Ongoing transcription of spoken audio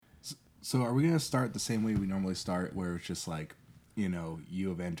So are we going to start the same way we normally start, where it's just like, you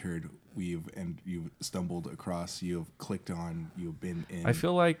have entered, you've stumbled across, you've clicked on, you've been in. I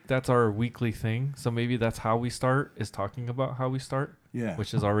feel like that's our weekly thing. So maybe that's how we start, is talking about how we start. Yeah.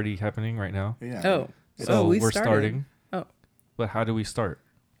 Which is already happening right now. Yeah. Oh. So we we're started. starting. Oh. But how do we start?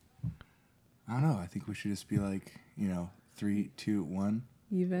 I don't know. I think we should just be like, 3, 2, 1.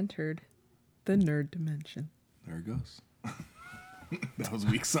 You've entered the nerd dimension. There it goes. That was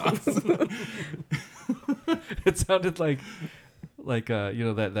weak sauce. It sounded like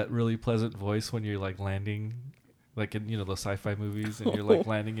that really pleasant voice when you're like landing, like in the sci-fi movies, and you're like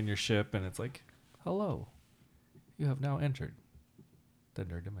landing in your ship, and it's like, hello, you have now entered the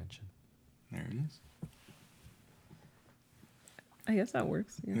nerd dimension. There it is. I guess that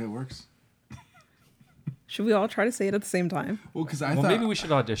works. Yeah, it works. Should we all try to say it at the same time? Well, because I Well, thought maybe we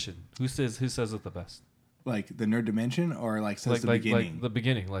should audition. Who says it the best? like the nerd dimension, or like since the beginning. Like the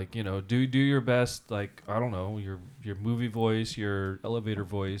beginning, like do your best, like I don't know, your movie voice, your elevator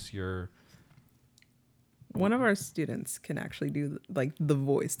voice, your. One of our students can actually do like the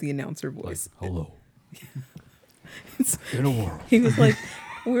voice, the announcer voice. Like, hello. In a world. He was like,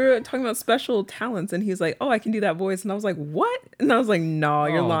 we were talking about special talents, and he's like, "Oh, I can do that voice," and I was like, "What?" And I was like, "No,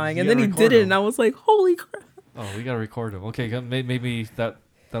 you're lying." And then he did it, and I was like, "Holy crap!" Oh, we gotta record him. Okay, maybe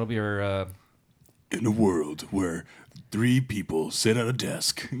that'll be our. In a world where 3 people sit at a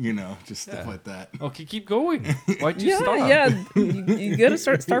desk, just stuff like that. Okay, keep going. Why'd you stop? Yeah, you gotta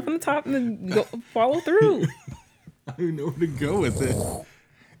start from the top and then go follow through. I don't know where to go with it.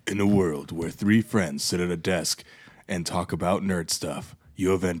 In a world where 3 friends sit at a desk and talk about nerd stuff,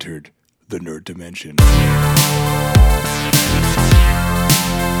 you have entered the nerd dimension.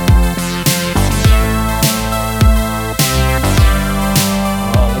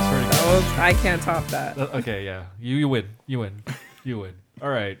 I can't top that. Okay, yeah. You win. All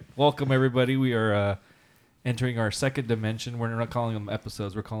right. Welcome, everybody. We are entering our second dimension. We're not calling them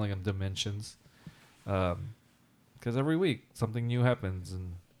episodes. We're calling them dimensions. Because every week, something new happens,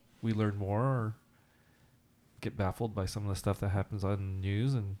 and we learn more or get baffled by some of the stuff that happens on the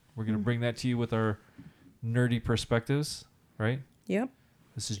news, and we're going to bring that to you with our nerdy perspectives, right? Yep.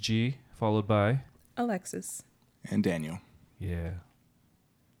 This is G, followed by... Alexis. And Daniel. Yeah.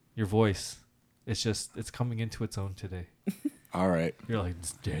 Your voice, it's coming into its own today. All right. You're like,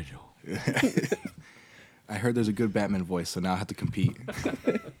 it's Daniel. I heard there's a good Batman voice, so now I have to compete.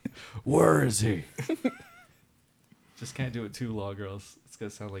 Where is he? Just can't do it too long, or else it's going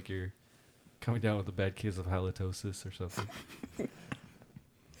to sound like you're coming down with a bad case of halitosis or something.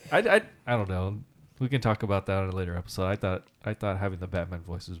 I don't know. We can talk about that in a later episode. I thought having the Batman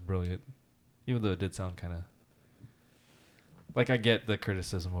voice was brilliant, even though it did sound kind of... Like, I get the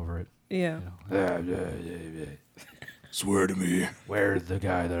criticism over it. Yeah. Swear to me. Where's the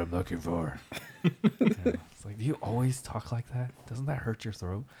guy that I'm looking for? It's like, do you always talk like that? Doesn't that hurt your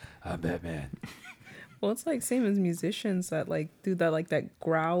throat? I'm Batman. Well, it's like same as musicians that like do that like that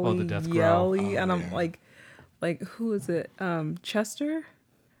growly, the death growl. yelly, and I'm yeah. like who is it? Chester.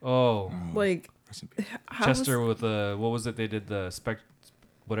 Oh, Like Chester with the what was it? They did the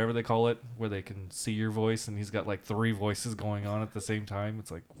whatever they call it, where they can see your voice, and he's got like 3 voices going on at the same time.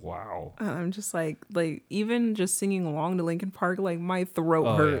 It's like, wow. I'm just like even just singing along to Linkin Park, like my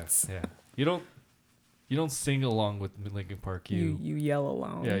throat hurts. Yeah. You don't sing along with Linkin Park. You yell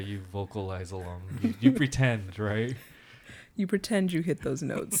along. Yeah, you vocalize along. You pretend, right? You pretend you hit those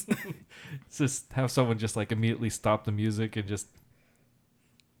notes. It's just have someone just like immediately stop the music and just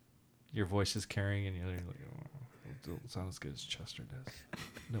your voice is carrying, and you're like, oh, it don't sound as good as Chester does.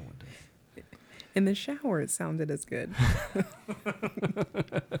 No one does. In the shower, it sounded as good.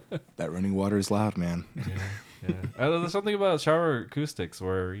 That running water is loud, man. Yeah. There's something about shower acoustics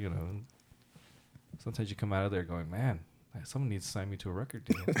where, sometimes you come out of there going, man, someone needs to sign me to a record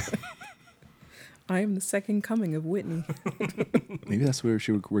deal. I am the second coming of Whitney. Maybe that's where we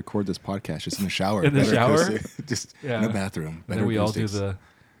should record this podcast, just in the shower. In the shower? Just in the bathroom. And then we all do the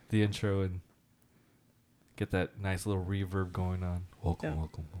intro and get that nice little reverb going on. Welcome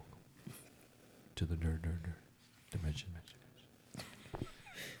to the nerd dimension.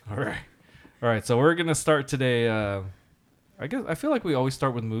 All right. So we're gonna start today. I feel like we always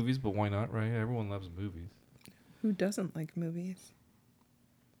start with movies, but why not, right? Everyone loves movies. Who doesn't like movies?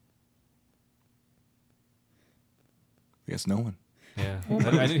 I guess no one. Yeah,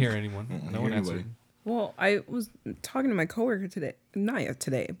 I didn't hear anyone. No one answered. Well, I was talking to my coworker today, not yet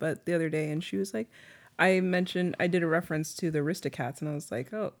today, but the other day, and she was like, I did a reference to the Aristocats, and I was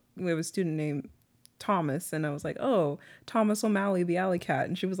like, oh, we have a student named Thomas, and I was like, oh, Thomas O'Malley, the Alley Cat,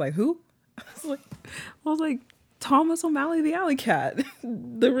 and she was like, who? I was like, Thomas O'Malley the Alley Cat,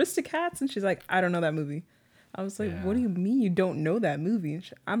 the Aristocats, and she's like, I don't know that movie. I was like, Yeah. what do you mean you don't know that movie?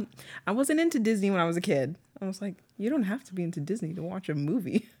 And I wasn't into Disney when I was a kid. I was like, you don't have to be into Disney to watch a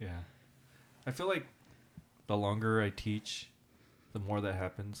movie. Yeah. I feel like the longer I teach, the more that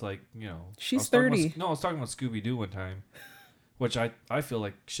happens. Like, you know. She's I was talking 30. I was talking about Scooby-Doo one time, which I feel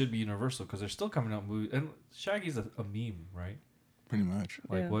like should be universal because they're still coming out movies. And Shaggy's a meme, right? Pretty much.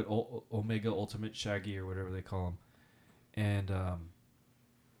 Like Yeah. what Omega Ultimate Shaggy or whatever they call him. And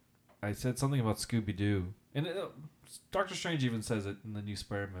I said something about Scooby-Doo. And Doctor Strange even says it in the new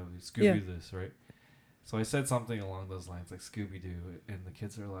Spider-Man movie. Scooby this, right? So I said something along those lines, like Scooby-Doo. And the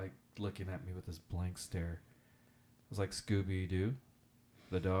kids are like looking at me with this blank stare. I was like, Scooby-Doo?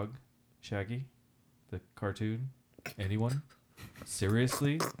 The dog? Shaggy? The cartoon? Anyone?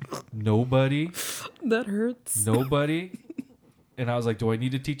 Seriously? Nobody? That hurts. Nobody? And I was like, do I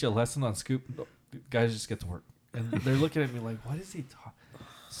need to teach a lesson on Scoop? No, guys, just get to work. And they're looking at me like, what is he talking?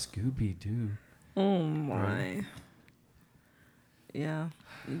 Scooby-Doo. Oh my. Right. Yeah.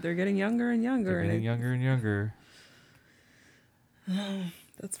 They're getting younger and younger. They're getting younger and younger.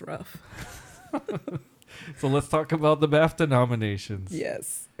 That's rough. So let's talk about the BAFTA nominations.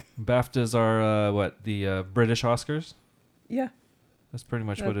 Yes. BAFTAs are, the British Oscars? Yeah. That's pretty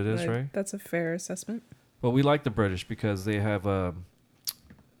much what it is, right? That's a fair assessment. Well, we like the British because they have,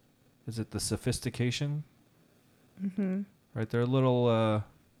 is it the sophistication? Mm-hmm. Right, they're a little, I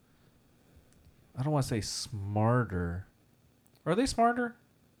don't want to say smarter. Are they smarter?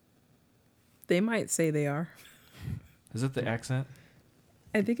 They might say they are. Is it the accent?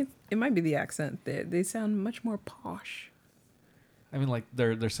 I think it might be the accent. They sound much more posh, I mean, like,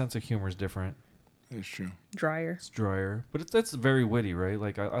 their sense of humor is different. That's true. drier. It's drier, but that's very witty, right?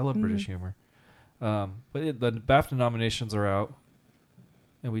 Like, I love British humor. But the BAFTA nominations are out,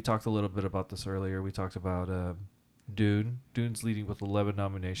 and we talked a little bit about this earlier. We talked about Dune. Dune's leading with 11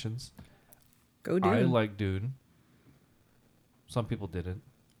 nominations. Go Dune. I like Dune. Some people didn't.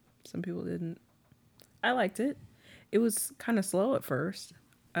 Some people didn't. I liked it. It was kind of slow at first,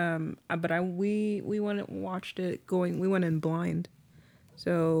 but we went and watched it We went in blind,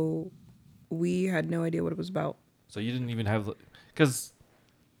 so we had no idea what it was about. So you didn't even have, because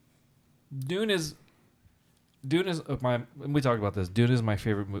Dune is my. We talked about this. Dune is my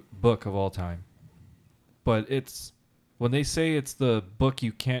favorite book of all time. But it's when they say it's the book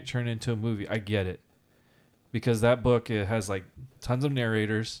you can't turn into a movie, I get it, because that book, it has like tons of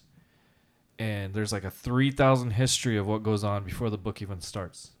narrators, and there's like a 3,000 history of what goes on before the book even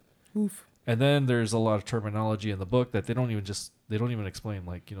starts. Oof. And then there's a lot of terminology in the book that they don't even explain.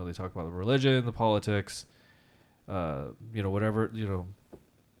 Like, you know, they talk about the religion, the politics, whatever,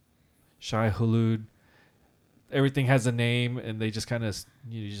 Shai Hulud. Everything has a name, and they just kind of,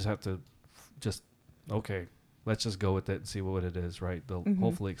 you just have to okay, let's just go with it and see what it is, right? They'll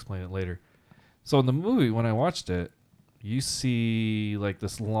hopefully explain it later. So in the movie, when I watched it, you see like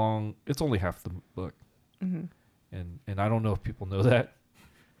this long, it's only half the book. Mm-hmm. And I don't know if people know that,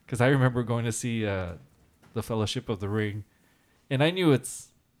 because I remember going to see The Fellowship of the Ring, and I knew it's,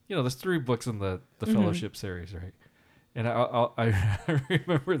 there's 3 books in the Fellowship series, right? And I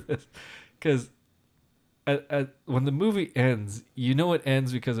remember this because when the movie ends, it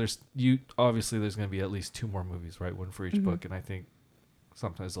ends because there's going to be at least 2 more movies, right? One for each book, and I think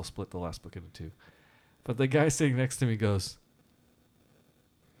sometimes they'll split the last book into 2. But the guy sitting next to me goes,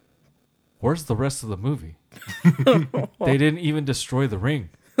 "Where's the rest of the movie? They didn't even destroy the ring."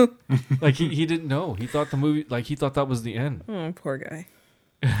 Like he didn't know. He thought the movie, like he thought that was the end. Oh, poor guy.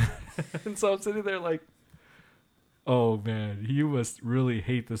 And so I'm sitting there like, oh man, you must really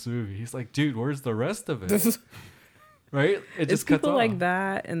hate this movie. He's like, dude, where's the rest of it? Right? It It's just cuts people off. like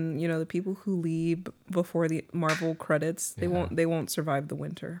that, and the people who leave before the Marvel credits. They Yeah. won't survive the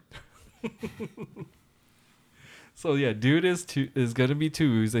winter. So yeah, Dude is gonna be 2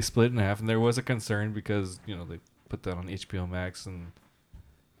 movies. They split in half, and there was a concern because they put that on HBO Max, and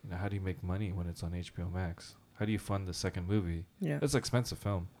how do you make money when it's on HBO Max? How do you fund the second movie? Yeah. It's an expensive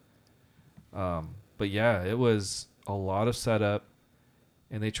film. But yeah, it was a lot of setup,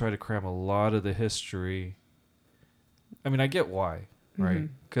 and they try to cram a lot of the history. I mean, I get why, right?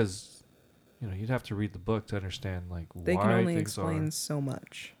 Because you'd have to read the book to understand like They why can only things explain are. so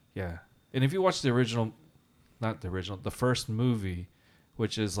much. Yeah, and if you watch the first movie,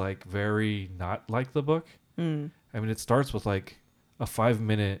 which is like very not like the book. I mean, it starts with like a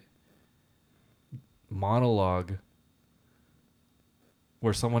 5-minute monologue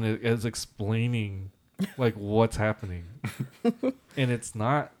where someone is explaining like what's happening, and it's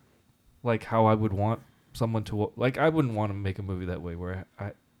not like how I would want someone to like. I wouldn't want to make a movie that way where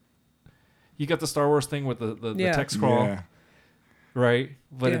you got the Star Wars thing with the Yeah. text scroll, Yeah. right?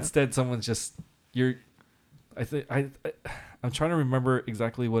 But Yeah. instead, someone's just you're. I'm trying to remember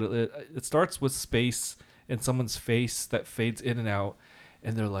exactly what it starts with space and someone's face that fades in and out,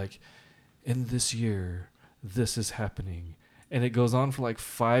 and they're like, "In this year, this is happening," and it goes on for like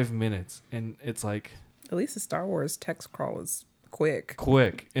 5 minutes, and it's like At least the Star Wars text crawl is quick,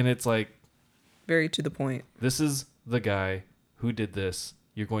 quick, and it's like, very to the point. this is the guy who did this.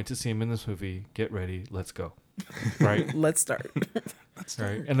 You're going to see him in this movie. Get ready. Let's go. Right? Let's start.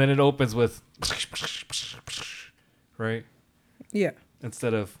 Right. And then it opens with, right? Yeah.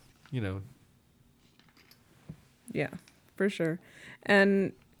 Instead of, Yeah, for sure.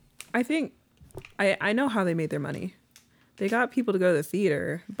 And I think I know how they made their money. They got people to go to the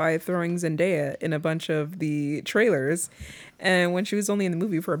theater by throwing Zendaya in a bunch of the trailers, and when she was only in the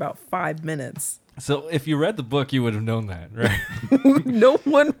movie for about 5 minutes. So if you read the book, you would have known that, right? No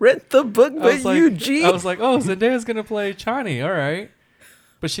one read the book but you, G. I was like, oh, Zendaya's going to play Chani. All right.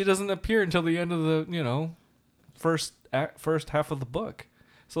 But she doesn't appear until the end of the, first half of the book.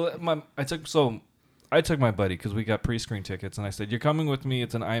 So I took my buddy because we got pre-screen tickets, and I said, "You're coming with me.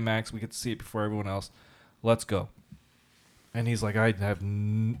 It's an IMAX. We get to see it before everyone else. Let's go." And he's like, I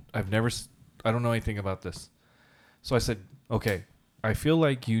don't know anything about this. So I said, "Okay, I feel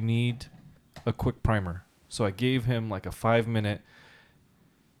like you need a quick primer." So I gave him like a 5-minute.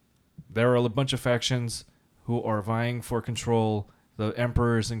 There are a bunch of factions who are vying for control. The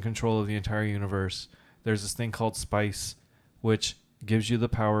Emperor is in control of the entire universe. There's this thing called spice, which gives you the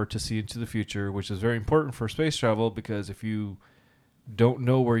power to see into the future, which is very important for space travel, because if you don't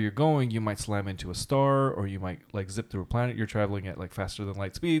know where you're going, you might slam into a star, or you might like zip through a planet you're traveling at like faster than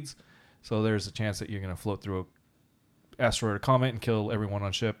light speeds. So there's a chance that you're going to float through a asteroid or comet and kill everyone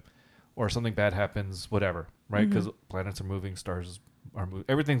on ship, or something bad happens, whatever, right? Because planets are moving, stars are moving,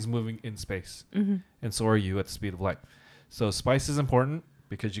 everything's moving in space, and so are you at the speed of light. So spice is important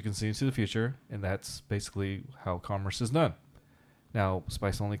because you can see into the future, and that's basically how commerce is done. Now,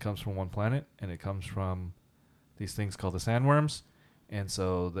 spice only comes from one planet, and it comes from these things called the sandworms. And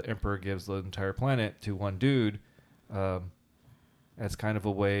so the Emperor gives the entire planet to one dude as kind of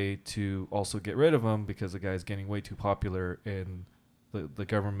a way to also get rid of him, because the guy's getting way too popular, and the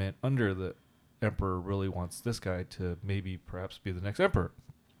government under the Emperor really wants this guy to maybe perhaps be the next Emperor.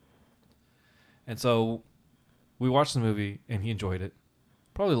 And so we watched the movie, and he enjoyed it.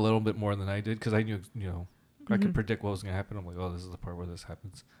 Probably a little bit more than I did, because I knew, I could predict what was going to happen. I'm like, oh, this is the part where this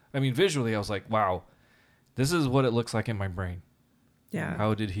happens. I mean, visually, I was like, wow, this is what it looks like in my brain. Yeah.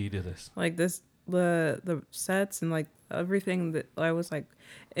 How did he do this? Like this, the sets and like everything that I was like,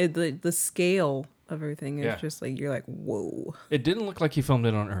 the scale of everything is just like, you're like, whoa. It didn't look like he filmed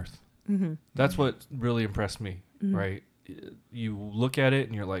it on Earth. That's what really impressed me, right? You look at it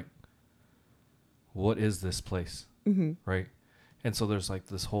and you're like, what is this place? Right? And so there's like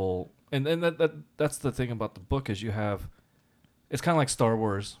this whole, and that's the thing about the book, is you have, it's kind of like Star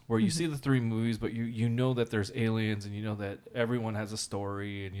Wars, where you see the 3 movies, but you know that there's aliens, and you know that everyone has a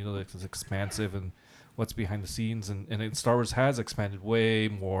story, and you know that it's expansive and what's behind the scenes, and Star Wars has expanded way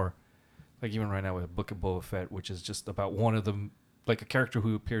more, like even right now with Book of Boba Fett, which is just about one of them, like a character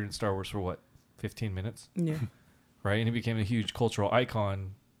who appeared in Star Wars for what, 15 minutes? Yeah. Right? And he became a huge cultural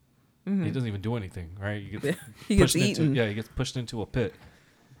icon. He doesn't even do anything, right? He gets pushed into, eaten. he gets pushed into a pit.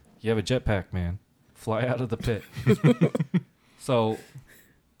 You have a jetpack, man. Fly out of the pit. So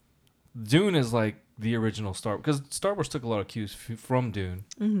Dune is like the original Star Wars, because Star Wars took a lot of cues from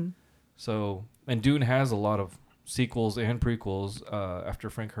Dune. So, and Dune has a lot of sequels and prequels. After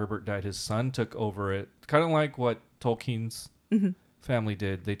Frank Herbert died, his son took over it, kind of like what Tolkien's family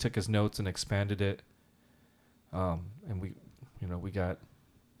did. They took his notes and expanded it. And we got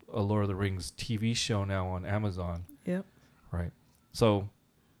a Lord of the Rings TV show now on Amazon. Yep. Right. So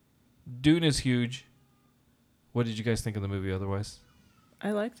Dune is huge. What did you guys think of the movie otherwise?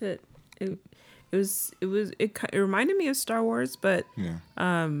 I liked it. It reminded me of Star Wars, but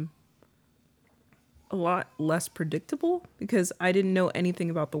a lot less predictable, because I didn't know anything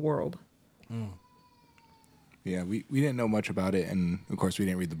about the world. Yeah, we didn't know much about it, and of course we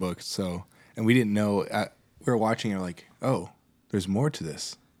didn't read the book. So, and we didn't know. We were watching, and we're like, oh, there's more to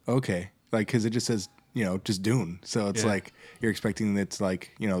this. Okay, like, because it just says, just Dune. So it's like you're expecting it's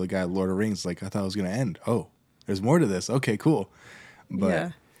like, the guy Lord of the Rings. Like, I thought it was gonna end. Oh, there's more to this. Okay, cool. But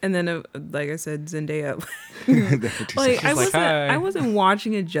Yeah. And then, like I said, Zendaya. like, I wasn't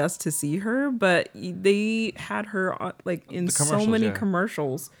watching it just to see her, but they had her in so many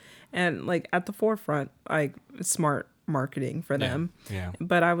commercials, and like at the forefront, like smart marketing for them. Yeah.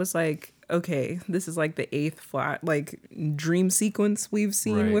 But I was like, okay, this is like the 8th flat like dream sequence we've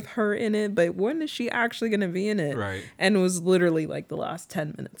seen Right. with her in it, but when is she actually going to be in it? Right. And it was literally like the last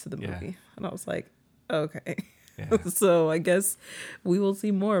 10 minutes of the Yeah. movie. And I was like, okay. Yeah. So I guess we will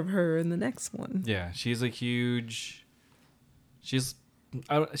see more of her in the next one. Yeah, she's a huge. She's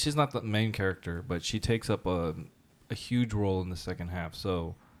not the main character, but she takes up a huge role in the second half.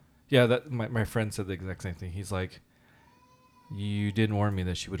 So, yeah, that my friend said the exact same thing. He's like, "You didn't warn me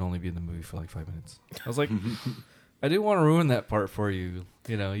that she would only be in the movie for like 5 minutes." I was like, "I didn't want to ruin that part for you.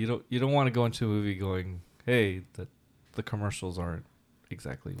 You know, you don't want to go into a movie going, hey, the commercials aren't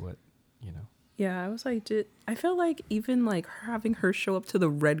exactly what you know." Yeah, I was like, I felt like even like having her show up to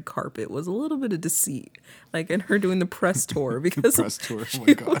the red carpet was a little bit of deceit, like, and her doing the press tour because Press tour. Oh my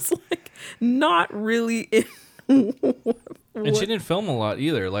she God. was like not really in. And she didn't film a lot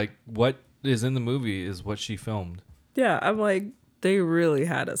either. Like what is in the movie is what she filmed. Yeah, I'm like, they really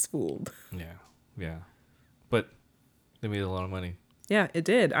had us fooled. Yeah, but they made a lot of money. Yeah, it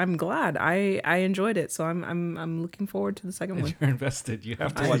did. I'm glad. I enjoyed it, so I'm looking forward to the second And one. you're invested. You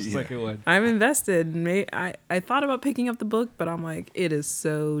have to watch the second one. I'm invested. I thought about picking up the book, but I'm like, it is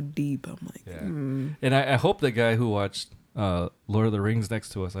so deep. I'm like, Yeah. And I hope the guy who watched Lord of the Rings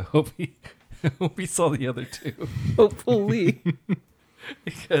next to us, I hope he saw the other two. hopefully.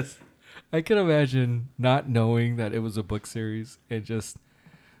 Because I can imagine not knowing that it was a book series and just,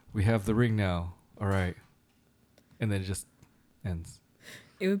 we have the ring now. All right. And then it just ends.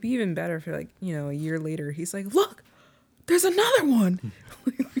 It would be even better if, like, you know, a year later, he's like, look, there's another one.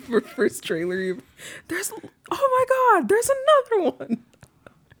 For first trailer, oh my God, there's another one.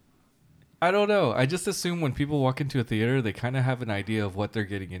 I don't know. I just assume when people walk into a theater, they kind of have an idea of what they're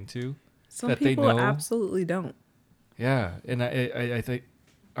getting into. Some That they people know. absolutely don't. Yeah, and I think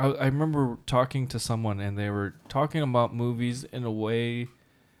I remember talking to someone and they were talking about movies in a way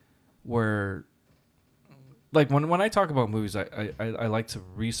where, like when I talk about movies, I like to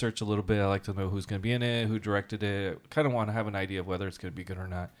research a little bit. I like to know who's going to be in it, who directed it. Kind of want to have an idea of whether it's going to be good or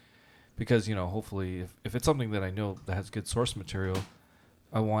not, because hopefully if it's something that I know that has good source material,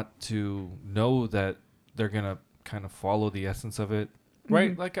 I want to know that they're going to kind of follow the essence of it.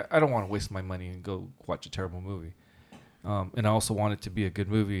 Right? Like, I don't want to waste my money and go watch a terrible movie. And I also want it to be a good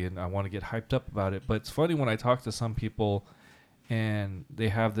movie, and I want to get hyped up about it. But it's funny when I talk to some people, and they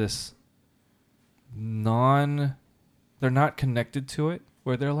have this they're not connected to it,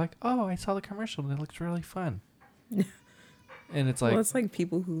 where they're like, oh, I saw the commercial, and it looks really fun. And it's like... Well, it's like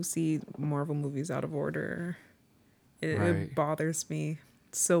people who see Marvel movies out of order. It Right. bothers me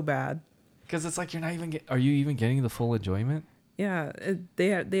so bad. Because it's like, you're not even... Are you even getting the full enjoyment? Yeah,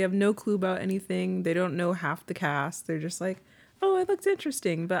 they have no clue about anything. They don't know half the cast. They're just like, oh, it looks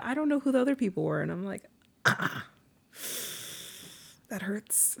interesting, but I don't know who the other people were. And I'm like, that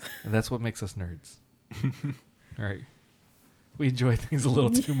hurts. And that's what makes us nerds. All right. We enjoy things a little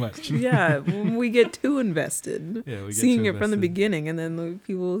too much. Yeah, when we get too invested. Yeah, we get seeing too it from the invested. beginning, and then the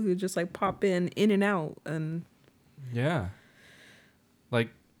people who just like pop in and out, and Yeah. Like,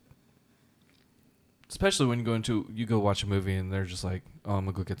 especially when you go watch a movie and they're just like, oh, I'm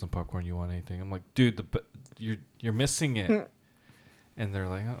gonna go get some popcorn. You want anything? I'm like, dude, you're missing it. And they're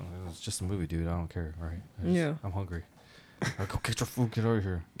like, oh, it's just a movie, dude. I don't care. All right. Yeah. I'm hungry. All right, go get your food. Get over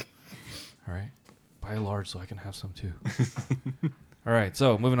here. All right. Buy a large so I can have some too. All right.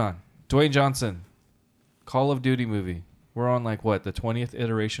 So moving on. Dwayne Johnson, Call of Duty movie. We're on like what, the 20th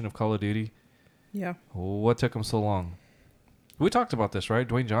iteration of Call of Duty? yeah, What took him so long? We talked about this, right?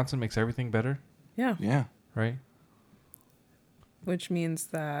 Dwayne Johnson makes everything better, yeah. Yeah. right? Which means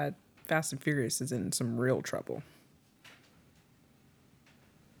that Fast and Furious is in some real trouble.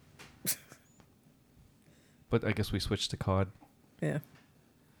 But I guess we switched to COD. Yeah.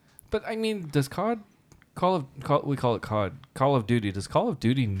 But I mean, does we call it COD, Call of Duty. Does Call of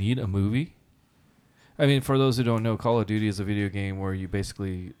Duty need a movie? I mean, for those who don't know, Call of Duty is a video game where you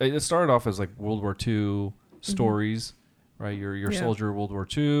basically, it started off as like World War II stories, right? You're Yeah. soldier World War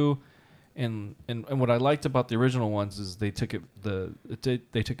II. And what I liked about the original ones is they took it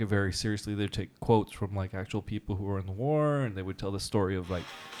they took it very seriously. They take quotes from like actual people who were in the war, and they would tell the story of like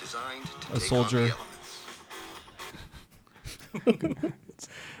a soldier,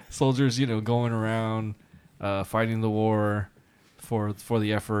 soldiers, going around fighting the war for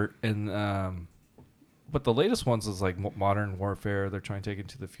the effort. And but the latest ones is like modern warfare. They're trying to take it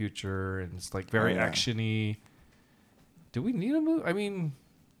to the future, and it's like very actiony. Do we need a movie? I mean,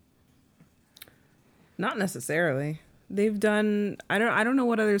 Not necessarily. They've done. I don't know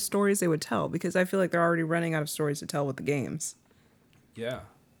what other stories they would tell, because I feel like they're already running out of stories to tell with the games. yeah.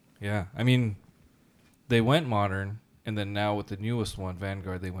 I mean, they went modern And then now with the newest one,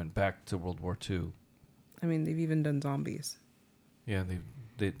 Vanguard, they went back to World War II. I mean, they've even done zombies. Yeah,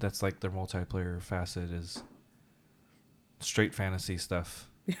 they that's like their multiplayer facet is straight fantasy stuff.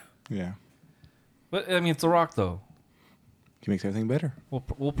 Yeah. But I mean, it's The Rock though. He makes everything better.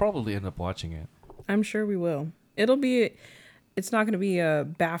 We'll probably end up watching it. I'm sure we will. It's not going to be a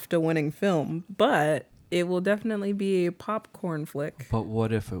BAFTA winning film, but it will definitely be a popcorn flick. But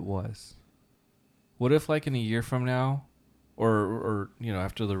what if it was? What if like in a year from now, or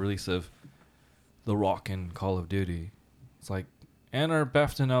after the release of The Rock and Call of Duty, it's like, and our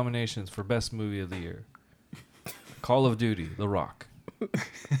BAFTA nominations for Best Movie of the Year. Call of Duty, The Rock.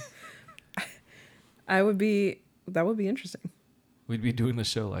 That would be interesting. We'd be doing the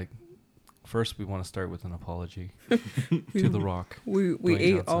show like, first we want to start with an apology to The Rock. We Dwayne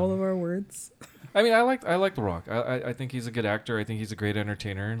ate Johnson. all of our words. I mean, I like The Rock. I think he's a good actor. I think he's a great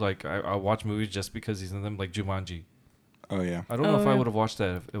entertainer. Like I watch movies just because he's in them, like Jumanji. Oh yeah. I don't know if I yeah. would have watched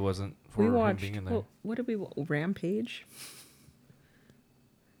that if it wasn't for We him watched. being in there. What did we? Rampage.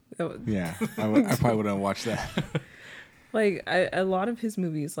 That was- Yeah. I probably wouldn't have watched that. Like a lot of his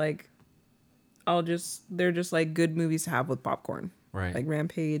movies, like they're just like good movies to have with popcorn. Right. Like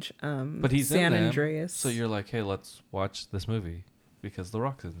Rampage, But he's San in them, Andreas. so you're like, hey, let's watch this movie because The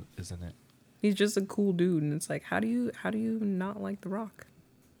Rock is in it. He's just a cool dude, and it's like, how do you not like The Rock?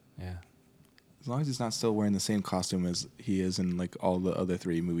 Yeah. As long as he's not still wearing the same costume as he is in like all the other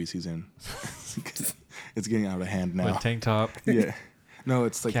 3 movies he's in. It's getting out of hand now. With tank top, Yeah. No,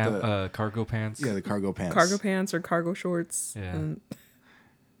 it's like cargo pants. the cargo pants. Cargo pants or cargo shorts. Yeah. And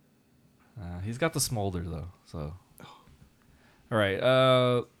He's got the smolder though. So. All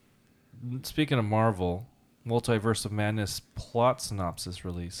right. Speaking of Marvel, Multiverse of Madness plot synopsis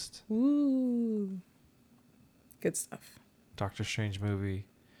released. ooh, good stuff. Doctor Strange movie.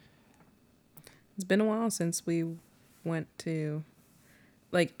 It's been a while since we went to,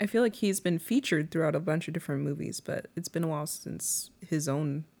 like, I feel like he's been featured throughout a bunch of different movies, but it's been a while since his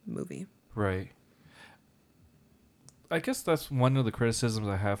own movie. Right. I guess that's one of the criticisms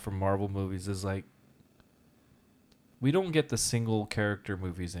I have for Marvel movies is like we don't get the single character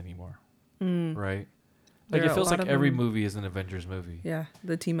movies anymore. Right? Like There are it a feels lot like of every them- movie is an Avengers movie. Yeah,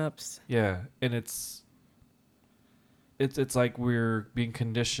 the team ups. Yeah, and it's like we're being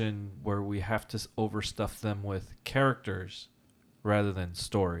conditioned where we have to overstuff them with characters rather than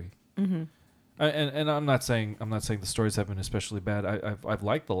story. Mm-hmm. And I'm not saying the stories have been especially bad. I've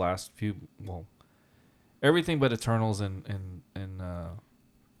liked the last few. Well, everything but Eternals and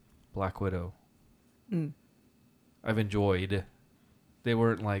Black Widow. Mm. I've enjoyed. They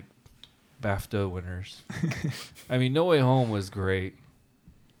weren't like BAFTA winners. I mean, No Way Home was great.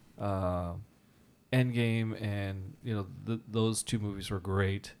 Endgame and those 2 movies were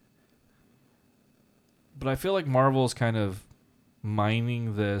great. But I feel like Marvel's kind of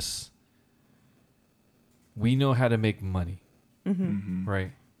mining this. We know how to make money, Mm-hmm.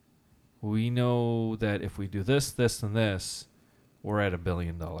 right? We know that if we do this, this, and this, we're at $1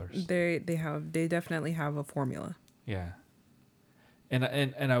 billion. They definitely have a formula. Yeah.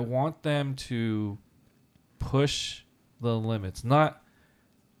 And I want them to push the limits. Not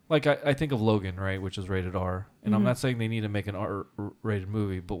like I think of Logan, right, which is rated R. And I'm Mhm. not saying they need to make an R-rated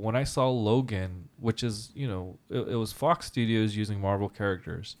movie, but when I saw Logan, which is, it was Fox Studios using Marvel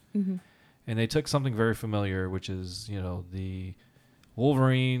characters. Mm-hmm. And they took something very familiar, which is, the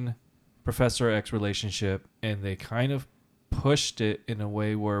Wolverine Professor X relationship, and they kind of pushed it in a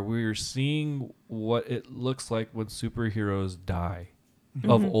way where we're seeing what it looks like when superheroes die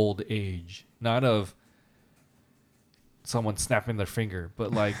of Mhm. old age, not of someone snapping their finger,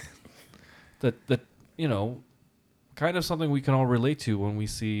 but like the kind of something we can all relate to when we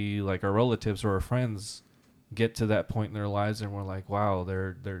see like our relatives or our friends get to that point in their lives and we're like, wow,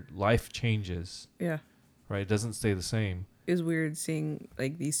 their life changes, Yeah. right? It doesn't stay the same. It was weird seeing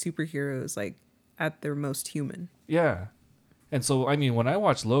like these superheroes like at their most human. Yeah. And so, I mean, when I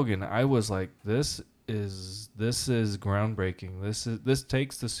watched Logan, I was like, this is groundbreaking. This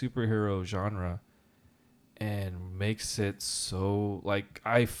takes the superhero genre and makes it so, like,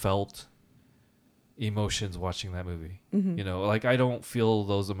 I felt emotions watching that movie. Mm-hmm. Like I don't feel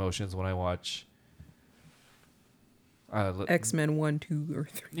those emotions when I watch X-Men 1, 2, or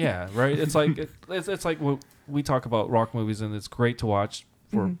 3. Yeah, right. It's like it's like what we talk about rock movies, and it's great to watch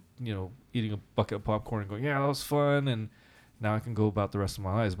for eating a bucket of popcorn and going, yeah, that was fun, and now I can go about the rest of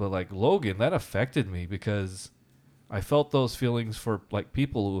my lives. But like Logan, that affected me because I felt those feelings for like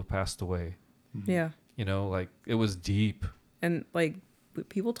people who have passed away. Yeah. Like it was deep. And like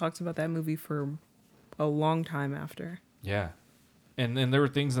people talked about that movie for a long time after. Yeah, and there were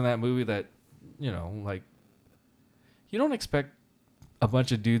things in that movie that like you don't expect a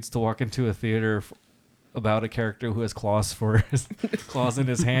bunch of dudes to walk into a theater about a character who has claws for his claws in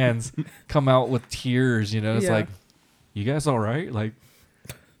his hands, come out with tears. You know, it's Yeah. like, you guys all right? Like,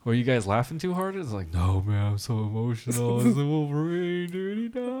 were you guys laughing too hard? It's like, no, man, I'm so emotional. It's the Wolverine, dude. He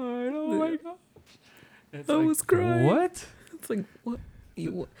died. Oh my god. It's I like, was crying. What? It's like, what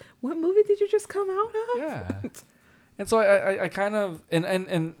movie did you just come out of? Yeah. And so I kind of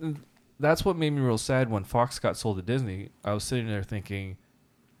and that's what made me real sad when Fox got sold to Disney. I was sitting there thinking,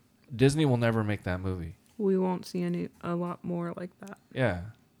 Disney will never make that movie. We won't see a lot more like that. Yeah.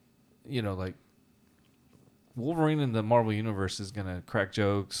 You know, like Wolverine in the Marvel Universe is gonna crack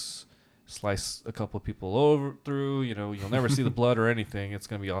jokes, slice a couple of people over through. You know, you'll never see the blood or anything. It's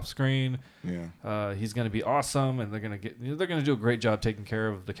gonna be off screen. Yeah. He's gonna be awesome, and they're gonna do a great job taking care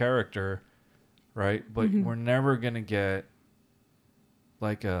of the character, right? But we're never gonna get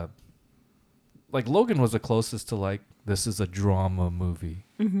like Logan was the closest to like, this is a drama movie,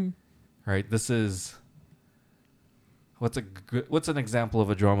 right? This is what's an example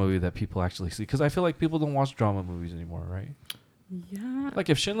of a drama movie that people actually see? Because I feel like people don't watch drama movies anymore, right? Yeah. Like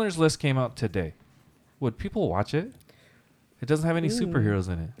if Schindler's List came out today, would people watch it? It doesn't have any superheroes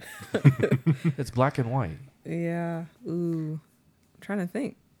in it. It's black and white. Yeah. Ooh. I'm trying to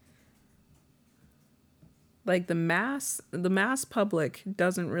think. Like the mass public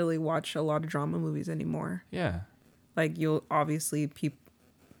doesn't really watch a lot of drama movies anymore. Yeah. Like you'll obviously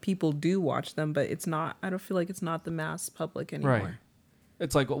people do watch them, but it's not. I don't feel like it's not the mass public anymore. Right.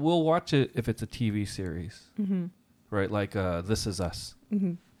 It's like, we'll watch it if it's a TV series, right? Like This Is Us,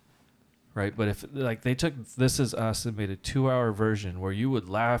 right? But if like they took This Is Us and made a 2-hour version where you would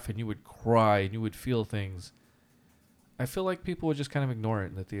laugh and you would cry and you would feel things, I feel like people would just kind of ignore it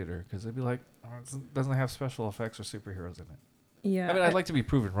in the theater because they'd be like, oh, it doesn't have special effects or superheroes in it. Yeah. I mean, I'd like to be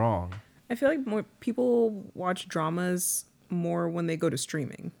proven wrong. I feel like more people watch dramas more when they go to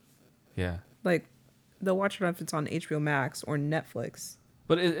streaming. Yeah. Like they'll watch it if it's on HBO Max or Netflix.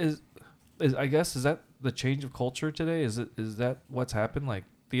 But is I guess, is that the change of culture today? Is that what's happened? Like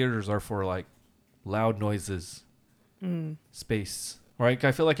theaters are for like loud noises, space, right?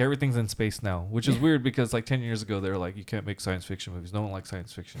 I feel like everything's in space now, which is weird because like 10 years ago they were like, you can't make science fiction movies. No one likes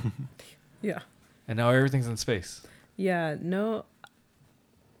science fiction. Yeah. And now everything's in space. Yeah. No.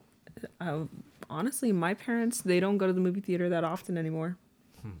 Honestly, my parents, they don't go to the movie theater that often anymore.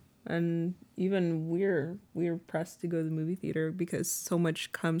 And even we're pressed to go to the movie theater because so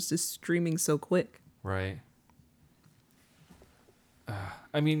much comes to streaming so quick. Right.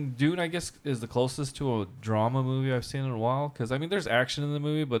 I mean, Dune, I guess, is the closest to a drama movie I've seen in a while. Because, I mean, there's action in the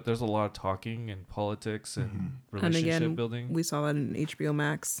movie, but there's a lot of talking and politics and relationship building. We saw that in HBO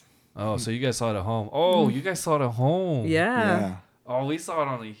Max. Oh, so you guys saw it at home. Oh, you guys saw it at home. Yeah. Oh, we saw it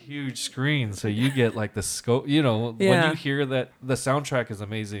on a huge screen, so you get like the scope. You know, Yeah. when you hear that, the soundtrack is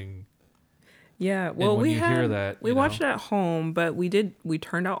amazing. Yeah, well, when we you hear that, we you watched know. it at home, but we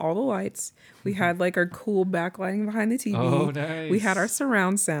turned out all the lights. We had like our cool backlighting behind the TV. Oh, nice. We had our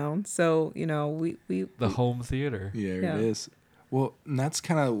surround sound, so you know The home theater. Yeah, Yeah. it is. Well, and that's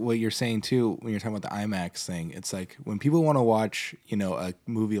kind of what you're saying too when you're talking about the IMAX thing. It's like when people want to watch, you know, a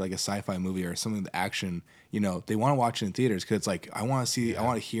movie like a sci-fi movie or something with action, you know, they want to watch it in theaters because it's like, I want to see, I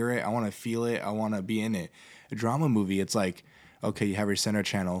want to hear it, I want to feel it, I want to be in it. A drama movie, it's like, okay, you have your center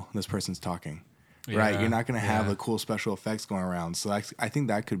channel, this person's talking. Right, you're not going to have the cool special effects going around. So I think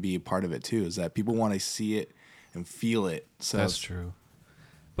that could be a part of it too. Is that people want to see it and feel it. So That's true.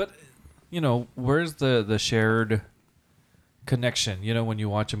 But you know, where's the shared connection? You know, when you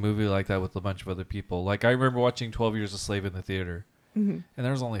watch a movie like that with a bunch of other people. Like I remember watching 12 Years a Slave in the theater, and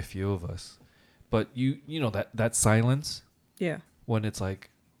there was only a few of us. But you know that silence. Yeah. When it's like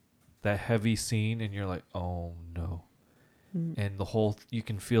that heavy scene, and you're like, oh no, and the whole you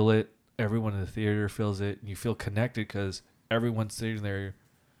can feel it. Everyone in the theater feels it, and you feel connected because everyone's sitting there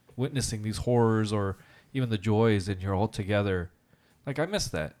witnessing these horrors or even the joys, and you're all together. Like I miss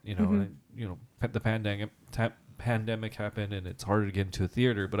that, you know. And, you know, the pandemic happened, and it's harder to get into a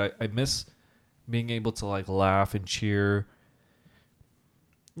theater. But I miss being able to like laugh and cheer.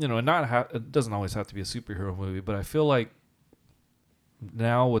 You know, and it doesn't always have to be a superhero movie, but I feel like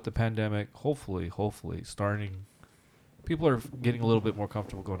now with the pandemic, hopefully starting. People are getting a little bit more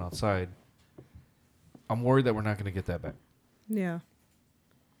comfortable going outside. I'm worried that we're not going to get that back. Yeah.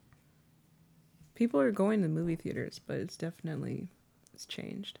 People are going to movie theaters, but it's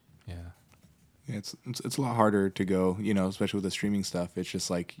changed. Yeah. Yeah, it's a lot harder to go, you know, especially with the streaming stuff. It's just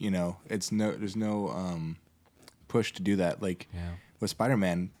like, you know, there's no push to do that. Like with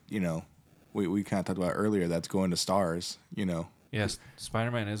Spider-Man, you know, we kind of talked about earlier, that's going to Stars, you know. Yes,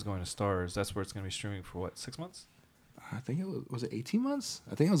 Spider-Man is going to Stars. That's where it's going to be streaming for what, 6 months? I think it was it 18 months?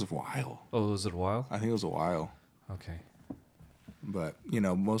 I think it was a while. Oh, was it a while? I think it was a while. Okay. But,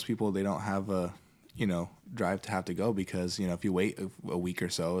 most people, they don't have a, drive to have to go because, if you wait a week or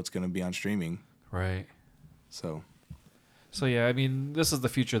so, it's going to be on streaming. Right. So yeah, I mean, this is the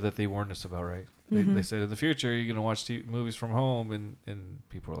future that they warned us about, right? They said in the future you're gonna watch movies from home, and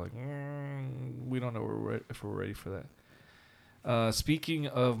people are like, we don't know if we're ready for that. Speaking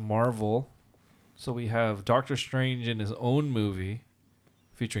of Marvel, so we have Doctor Strange in his own movie,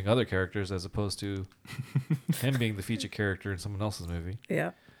 featuring other characters as opposed to him being the featured character in someone else's movie.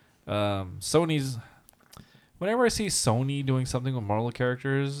 Yeah. Sony's. Whenever I see Sony doing something with Marvel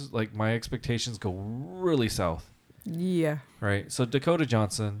characters, like my expectations go really south. Yeah. Right. So Dakota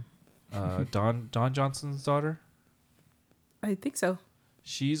Johnson, Don Johnson's daughter, I think so.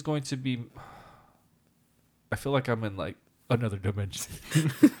 she's going to be. I feel like I'm in like another dimension.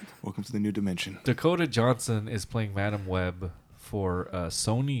 welcome to the new dimension. Dakota Johnson is playing Madam Web for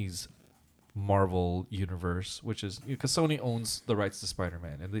Sony's Marvel universe, which is because Sony owns the rights to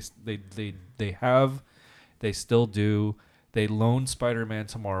Spider-Man, and they still do. They loaned Spider-Man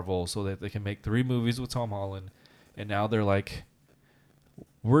to Marvel so that they can make 3 movies with Tom Holland, and now they're like,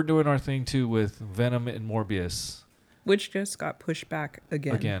 we're doing our thing too with Venom and Morbius Which just got pushed back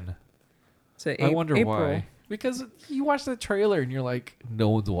again. So I wonder April. why. Because you watch the trailer and you're like, no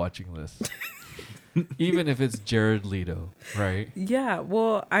one's watching this. Even if it's Jared Leto, right? Yeah,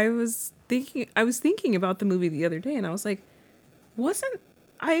 well, I was thinking about the movie the other day, and I was like,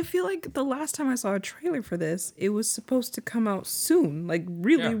 I feel like the last time I saw a trailer for this, it was supposed to come out soon, like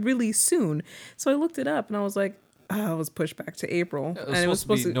really, really soon. So I looked it up, and I was like, it was pushed back to April, Yeah, and it was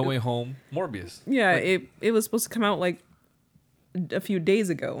supposed be to No Way Home, Morbius. Yeah, Like, it was supposed to come out like a few days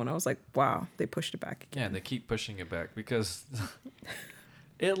ago, and I was like, wow, they pushed it back yeah, again. they keep pushing it back because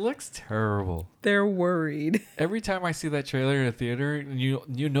it looks terrible. They're worried. Every time I see that trailer in a theater, and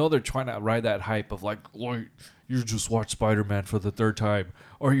you know they're trying to ride that hype of like, "Look, you just watched Spider-Man for the 3rd time.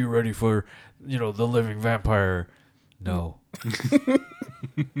 Are you ready for, the living vampire?" No.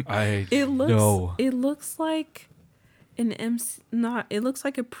 It looks like it looks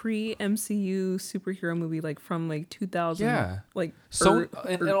like a pre-MCU superhero movie, like from like 2000. Yeah. Like So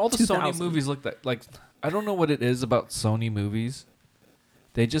and all the 2000. Sony movies look like I don't know what it is about Sony movies.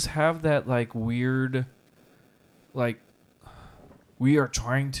 They just have that like weird, like, we are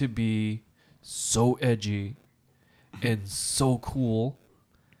trying to be so edgy and so cool.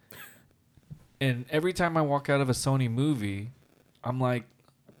 And every time I walk out of a Sony movie, I'm like,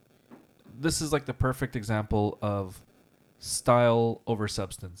 this is like the perfect example of style over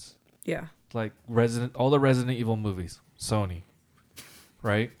substance. Yeah. Like all the Resident Evil movies, Sony,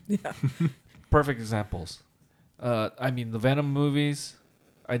 right? Yeah. Perfect examples. I mean, the Venom movies,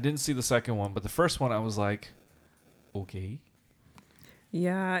 I didn't see the second one, but the first one I was like, okay.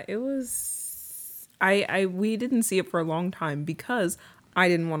 Yeah, it was. We didn't see it for a long time because I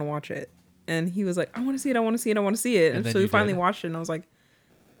didn't want to watch it, and he was like, "I want to see it. I want to see it. I want to see it." And then so you we finally did. watched it, and I was like,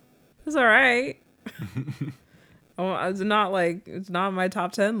 "It's all right." It's not my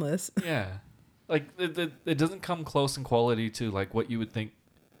top 10 list. Yeah. Like, it doesn't come close in quality to, like, what you would think.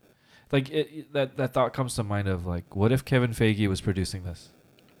 Like, that thought comes to mind of, like, what if Kevin Feige was producing this?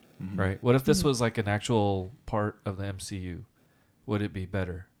 Mm-hmm. Right? What if this was, like, an actual part of the MCU? Would it be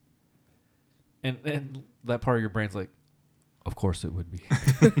better? And that part of your brain's like, of course it would be.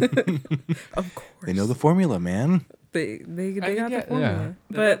 Of course, They know the formula, man. they got the formula. Yeah.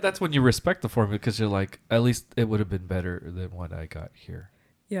 But That's when you respect the formula because you're like, at least it would have been better than what I got here.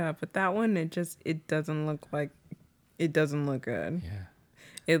 yeah, but that one it doesn't look good.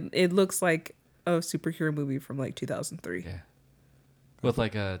 Yeah. It looks like a superhero movie from like 2003. Yeah. With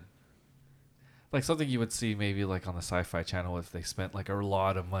like something you would see maybe like on the Sci-Fi Channel if they spent like a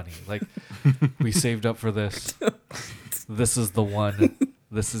lot of money. Like, we saved up for this. This is the one.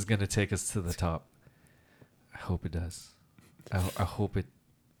 This is going to take us to the top. I hope it does. I hope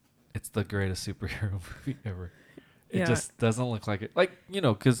it's the greatest superhero movie ever. It Yeah. just doesn't look like it. Like,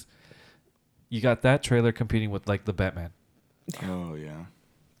 because you got that trailer competing with like the Batman. Oh yeah.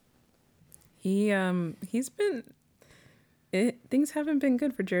 He's been things haven't been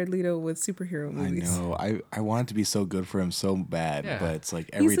good for Jared Leto with superhero movies. I know. I want it to be so good for him so bad, Yeah. but it's like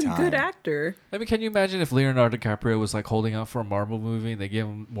every He's a time. good actor. I mean, can you imagine if Leonardo DiCaprio was like holding out for a Marvel movie and they gave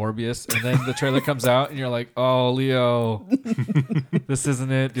him Morbius and then the trailer comes out and you're like, oh, Leo, this isn't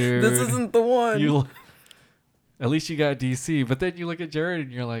it, dude. This isn't the one. At least you got DC. But then you look at Jared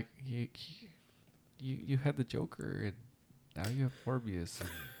and you're like, you had the Joker and now you have Morbius.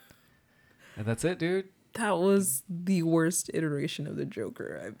 And that's it, dude. That was the worst iteration of the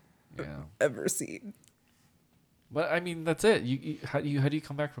Joker I've Yeah. ever seen. But I mean, that's it. How do you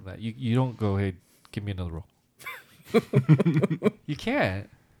come back from that? You don't go, hey, give me another role. You can't,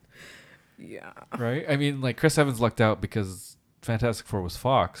 Yeah. right? I mean, like Chris Evans lucked out because Fantastic Four was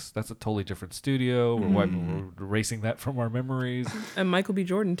Fox. That's a totally different studio. We're erasing that from our memories. And Michael B.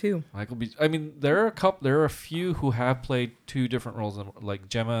 Jordan too. Michael B. I mean, there are a few who have played two different roles, like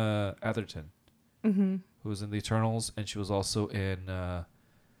Gemma Atherton, Mm-hmm. who was in the Eternals, and she was also in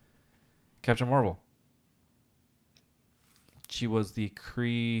Captain Marvel. She was the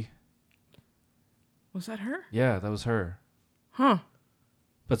Kree. Was that her? Yeah, that was her. Huh.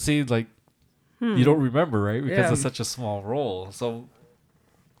 But see, like, you don't remember, right? Because Yeah. it's such a small role. So,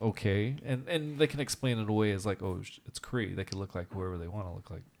 okay. And they can explain it away as like, oh, it's Kree. They can look like whoever they want to look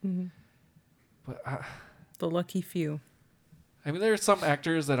like. Mm-hmm. But, The lucky few. I mean, there are some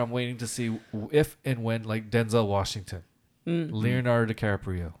actors that I'm waiting to see if and when, like Denzel Washington, Leonardo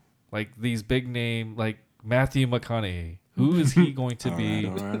DiCaprio, like these big name, like Matthew McConaughey. Who is he going to be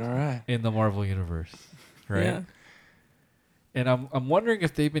All right. in the Marvel universe, right? Yeah. And I'm wondering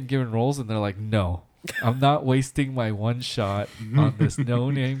if they've been given roles and they're like, no, I'm not wasting my one shot on this no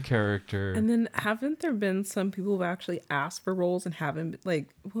name character. And then haven't there been some people who actually asked for roles and haven't, like,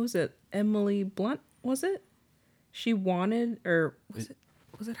 who was it? Emily Blunt, was it? She wanted, or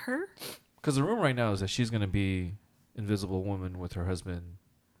was it her? Because the rumor right now is that she's going to be Invisible Woman with her husband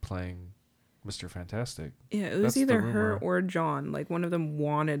playing Mr. Fantastic. Yeah, it was That's the either her rumor. or John. Like, one of them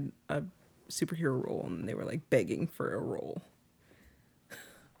wanted a superhero role and they were like begging for a role.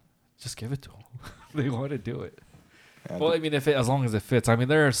 Just give it to them. They want to do it. Yeah, Well, I mean, as long as it fits. I mean,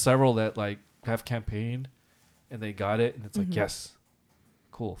 there are several that like have campaigned and they got it, and it's like, yes,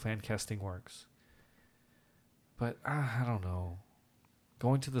 cool, fan casting works. But I don't know.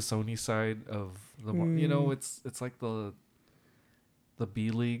 Going to the Sony side of the, you know, it's like the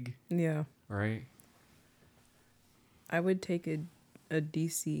B League, Yeah. right? I would take a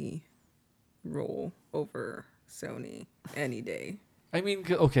DC role over Sony any day. I mean,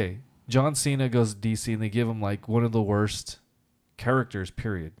 okay, John Cena goes to DC and they give him like one of the worst characters,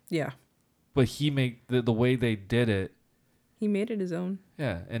 period. Yeah. But he made the way they did it. He made it his own.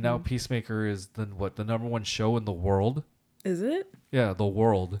 Yeah, and now Peacemaker is the number one show in the world. Is it? Yeah, the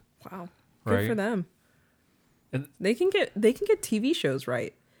world. Wow. Good Right? for them. And They can get TV shows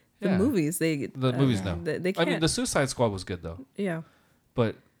right. The Yeah. movies movies, no. They I can't. mean, the Suicide Squad was good though, yeah.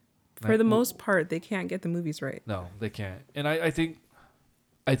 but For the most part, they can't get the movies right. no, they can't. And I think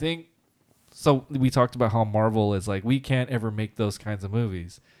so. We talked about how Marvel is like, we can't ever make those kinds of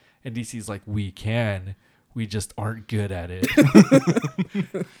movies, and DC's like, we can. We just aren't good at it.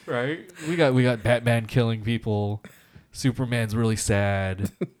 Right? We got Batman killing people. Superman's really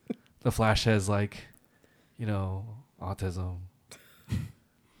sad. The Flash has like, you know, autism.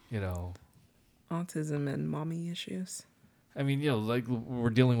 You know, Autism and mommy issues. I mean, you know, like we're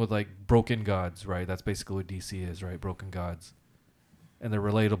dealing with like broken gods, right? That's basically what DC is, right? Broken gods. And they're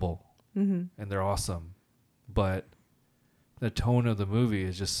relatable. Mm-hmm. And they're awesome. But the tone of the movie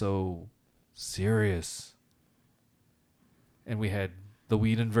is just so serious. And we had the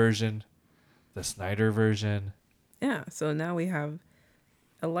Whedon version, the Snyder version. Yeah. So now we have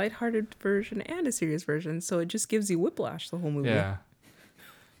a lighthearted version and a serious version. So it just gives you whiplash the whole movie. Yeah.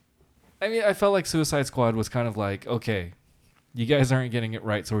 I mean, I felt like Suicide Squad was kind of like, okay, you guys aren't getting it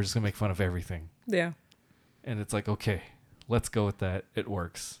right, so we're just going to make fun of everything. Yeah. And it's like, okay, let's go with that. It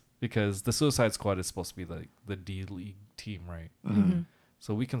works. Because the Suicide Squad is supposed to be like the D-League team, right? Mm-hmm.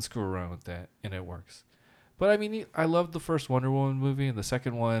 So we can screw around with that, and it works. But I mean, I loved the first Wonder Woman movie, and the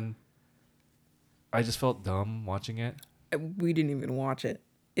second one, I just felt dumb watching it. We didn't even watch it.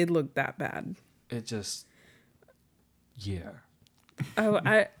 It looked that bad. It just, yeah.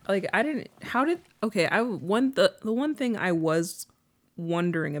 The one thing I was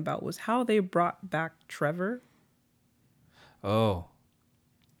wondering about was how they brought back Trevor. Oh,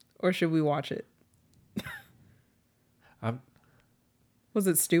 Or should we watch it? Was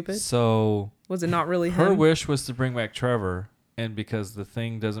it stupid? so Was it not really her him? wish was to bring back Trevor, and because the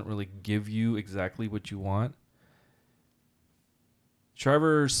thing doesn't really give you exactly what you want,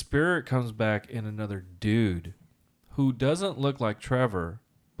 Trevor's spirit comes back in another dude who doesn't look like Trevor,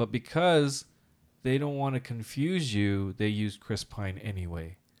 but because they don't want to confuse you, they used Chris Pine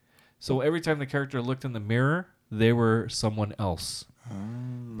anyway. So every time the character looked in the mirror, they were someone else.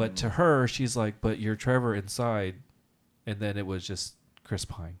 But to her, she's like, but you're Trevor inside. And then it was just Chris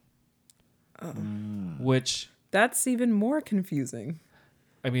Pine. Which, That's even more confusing.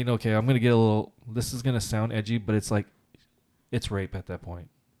 I mean, okay, I'm going to get a little, this is going to sound edgy, but it's like, it's rape at that point.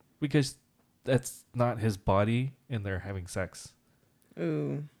 Because that's not his body and they're having sex.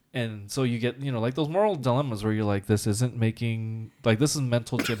 Ooh. And so you get, like those moral dilemmas where you're like, this isn't making, like, this is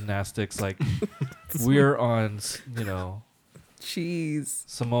mental gymnastics. Like, we're on, Jeez.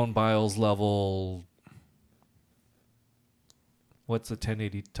 Simone Biles level. What's a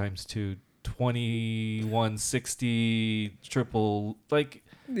 1080 times 2? 2160 triple. Like,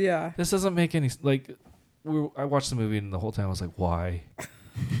 Yeah. this doesn't make any, like, I watched the movie and the whole time I was like, why?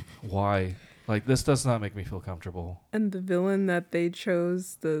 Why? Like, this does not make me feel comfortable. And the villain that they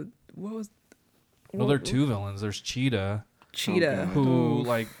chose, there are two villains. There's Cheetah. Cheetah. Who, Oof.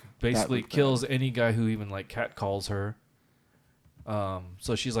 like, basically kills any guy who even, like, catcalls her.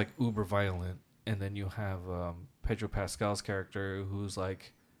 So she's, like, uber violent. And then you have Pedro Pascal's character who's,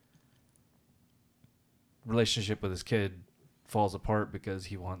 like, relationship with his kid falls apart because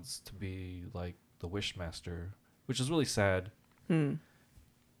he wants to be, like, the Wishmaster, which is really sad.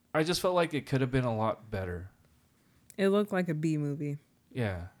 I just felt like it could have been a lot better. It looked like a B movie.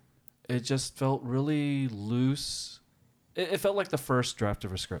 Yeah. It just felt really loose. It felt like the first draft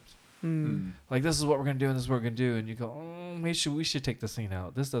of a script. Like, this is what we're going to do and this is what we're going to do. And you go, we should take the scene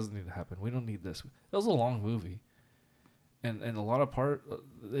out. This doesn't need to happen. We don't need this. It was a long movie. And a lot of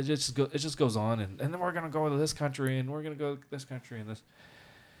it just goes on. And then we're going to go to this country and we're going to go to this country and this.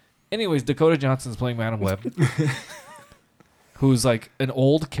 Anyways, Dakota Johnson's playing Madam Web. Who's like an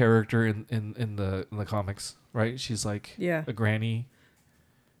old character in the comics, right? She's like a granny.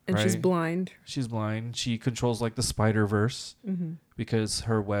 And right? she's blind. She's blind. She controls like the Spider-Verse because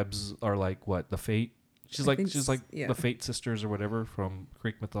her webs are like what? The Fate? She's like the Fate sisters or whatever from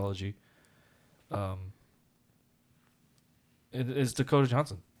Greek mythology. It is Dakota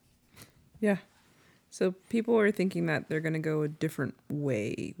Johnson. Yeah. So people are thinking that they're going to go a different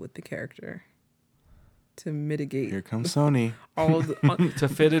way with the character to mitigate. Here comes Sony. All of the, to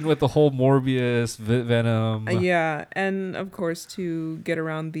fit in with the whole Morbius, Venom. Yeah, and of course to get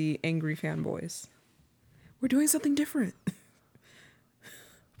around the angry fanboys. We're doing something different.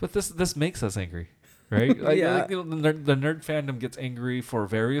 But this makes us angry, right? Like, Yeah. like, the nerd fandom gets angry for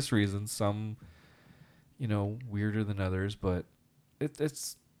various reasons. Some, weirder than others, but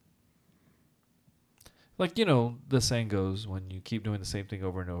it's like, the saying goes, when you keep doing the same thing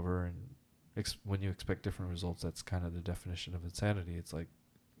over and over and when you expect different results, that's kind of the definition of insanity. It's like,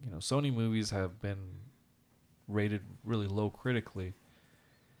 Sony movies have been rated really low critically,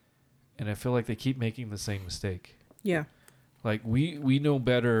 and I feel like they keep making the same mistake. Yeah. Like, we know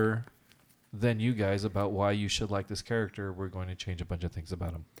better than you guys about why you should like this character. We're going to change a bunch of things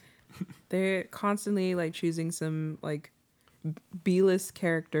about him. They're constantly like choosing some like B-list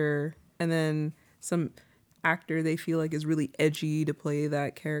character and then some actor they feel like is really edgy to play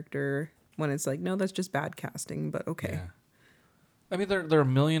that character, when it's like, no, that's just bad casting, but okay. Yeah. I mean, there are a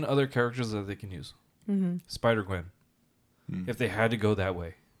million other characters that they can use. Spider-Gwen. If they had to go that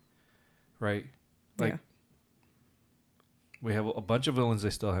way. Right? Like, we have a bunch of villains they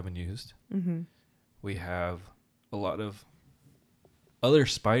still haven't used. We have a lot of other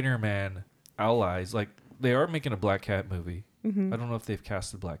Spider-Man allies. Like, they are making a Black Cat movie. I don't know if they've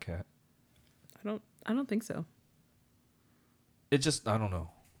casted Black Cat. I don't think so. I don't know.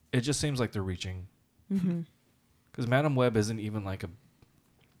 It just seems like they're reaching. Because Madam Web isn't even like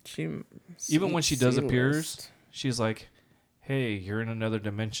even when she does appears, she's like, hey, you're in another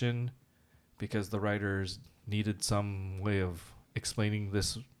dimension because the writers needed some way of explaining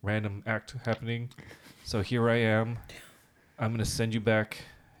this random act happening. So here I am. I'm going to send you back.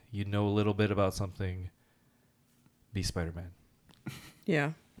 You know a little bit about something. Be Spider-Man.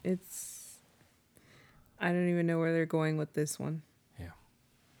 Yeah. I don't even know where they're going with this one. Yeah.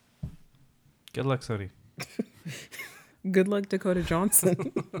 Good luck, Sony. Good luck, Dakota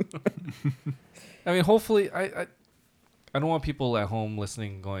Johnson. I mean, hopefully, I don't want people at home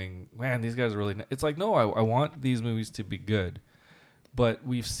listening going, man, these guys are really... It's like, no, I want these movies to be good. But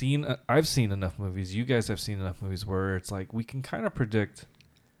I've seen enough movies. You guys have seen enough movies where it's like, we can kind of predict...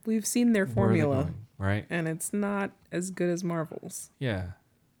 We've seen their formula. Going, right? And it's not as good as Marvel's. Yeah.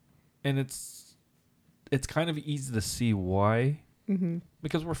 And it's kind of easy to see why.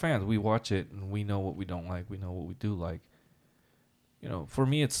 Because we're fans. We watch it and we know what we don't like. We know what we do like. For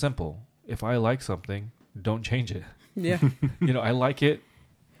me, it's simple. If I like something, don't change it. Yeah. I like it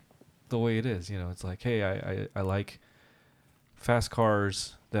the way it is. It's like, hey, I like fast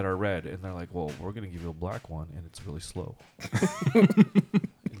cars that are red. And they're like, well, we're going to give you a black one and it's really slow.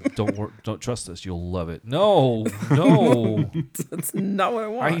 Don't trust us. You'll love it. No. That's not what I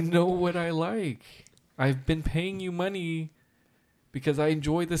want. I know what I like. I've been paying you money because I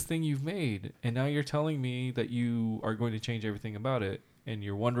enjoy this thing you've made. And now you're telling me that you are going to change everything about it. And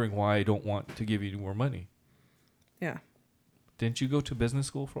you're wondering why I don't want to give you more money. Yeah. didn't you go to business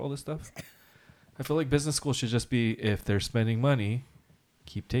school for all this stuff? I feel like business school should just be, if they're spending money,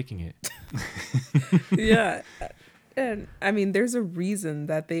 keep taking it. Yeah. And I mean, there's a reason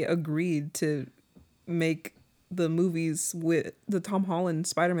that they agreed to make the movies with the Tom Holland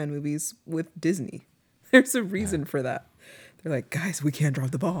Spider-Man movies with Disney. There's a reason for that. They're like, guys, we can't drop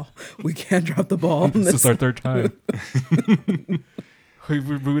the ball. We can't drop the ball. This is our third time. We've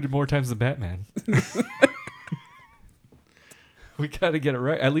rebooted more times than Batman. We got to get it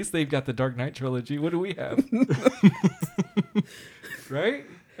right. At least they've got the Dark Knight trilogy. What do we have? Right?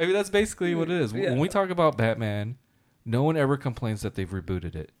 I mean, that's basically what it is. Yeah. When we talk about Batman, no one ever complains that they've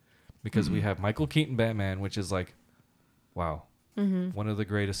rebooted it. Because we have Michael Keaton Batman, which is like, wow, one of the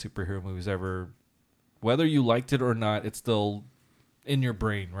greatest superhero movies ever. Whether you liked it or not, it's still in your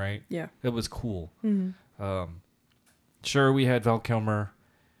brain, right? Yeah. It was cool. Sure, we had Val Kilmer.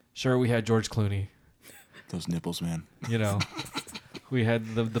 Sure, we had George Clooney. Those nipples, man. You know, we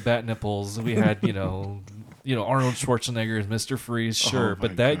had the bat nipples. We had, Arnold Schwarzenegger as Mr. Freeze. Sure,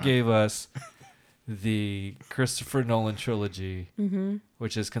 but that God. gave us the Christopher Nolan trilogy,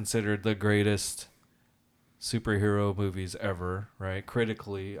 which is considered the greatest superhero movies ever, right?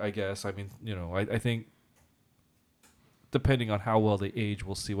 Critically, I guess. I mean, I think depending on how well they age,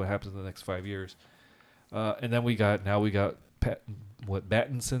 we'll see what happens in the next 5 years. And then we got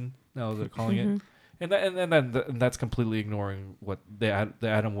Pattinson? Now they're calling it. And that's completely ignoring what the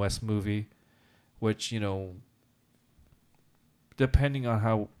Adam West movie, which, depending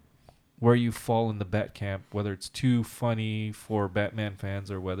on where you fall in the Bat camp, whether it's too funny for Batman fans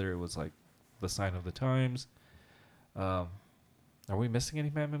or whether it was like the sign of the times. Are we missing any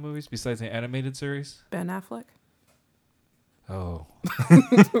Batman movies besides the animated series? Ben Affleck. Oh.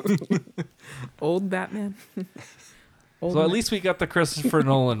 Old Batman. So at least we got the Christopher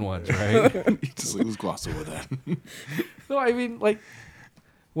Nolan ones, right? You just let's gloss over that. No, I mean, like,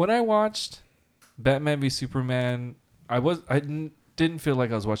 when I watched Batman v Superman, I didn't feel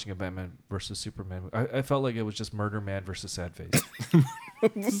like I was watching a Batman versus Superman. I felt like it was just Murder Man versus Sad Face.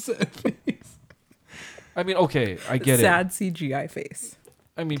 I mean, okay, I get Sad CGI face.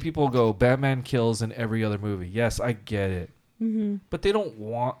 I mean, people go, Batman kills in every other movie. Yes, I get it. But they don't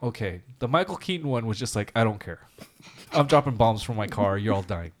want... Okay, the Michael Keaton one was just like, I don't care. I'm dropping bombs from my car. You're all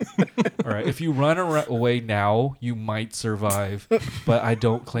dying. All right, if you run away now, you might survive. But I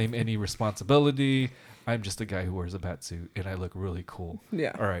don't claim any responsibility. I'm just a guy who wears a bat suit, and I look really cool.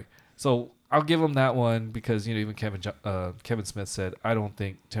 Yeah. All right. So I'll give him that one because, even Kevin Smith said, I don't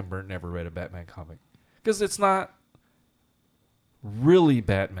think Tim Burton ever read a Batman comic. Because it's not really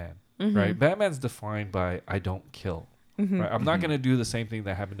Batman, right? Batman's defined by I don't kill. Right? I'm not going to do the same thing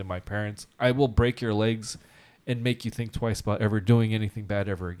that happened to my parents. I will break your legs and make you think twice about ever doing anything bad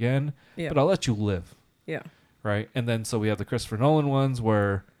ever again. Yeah. But I'll let you live. Yeah. Right? And then so we have the Christopher Nolan ones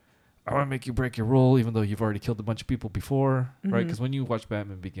where I want to make you break your rule even though you've already killed a bunch of people before. Right? Because when you watch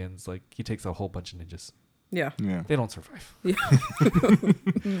Batman Begins, like he takes a whole bunch of ninjas. Yeah. They don't survive. Yeah.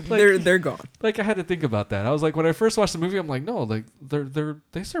 Like, they're gone. Like I had to think about that. I was like, when I first watched the movie, I'm like, no, like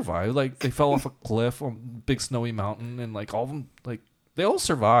they survive. Like they fell off a cliff on a big snowy mountain, and like all of them, like they all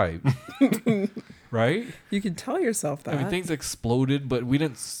survived, right? You can tell yourself that. I mean, things exploded, but we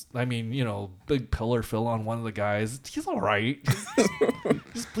didn't. I mean, big pillar fell on one of the guys. He's all right.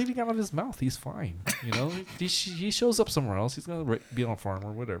 He's bleeding out of his mouth. He's fine. He shows up somewhere else. He's gonna be on a farm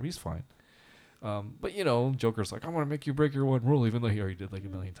or whatever. He's fine. But Joker's like, I want to make you break your one rule, even though he already did like a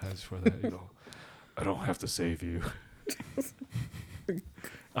million times before that. I don't have to save you.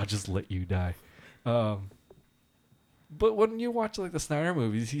 I'll just let you die. But when you watch like the Snyder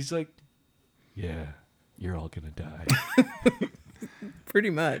movies, he's like, yeah, you're all gonna die. Pretty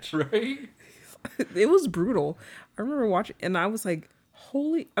much. Right? It was brutal. I remember watching, and I was like,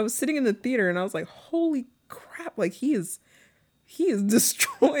 I was sitting in the theater, and I was like, holy crap! Like he is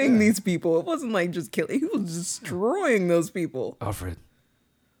destroying these people. It wasn't like just killing. He was destroying those people. Alfred,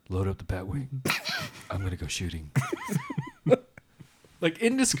 load up the Batwing. I'm going to go shooting. Like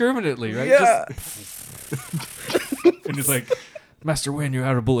indiscriminately, right? Yeah. And he's like, Master Wayne, you're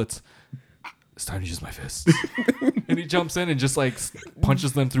out of bullets. It's time to use my fist. And he jumps in and just like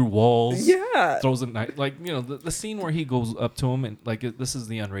punches them through walls. Yeah. Throws a knife. Like, the scene where he goes up to him and like, this is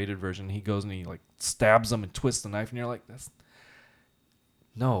the unrated version. He goes and he like stabs him and twists the knife. And you're like,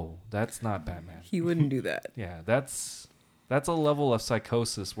 No, that's not Batman. He wouldn't do that. Yeah, that's a level of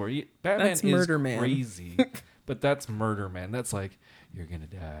psychosis where Batman That's is Murder Man. crazy, but that's Murder Man. That's like, you're gonna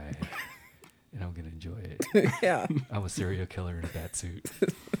die, and I'm gonna enjoy it. Yeah. I'm a serial killer in a bat suit,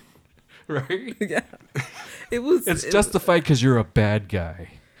 right? Yeah. It's justified because you're a bad guy.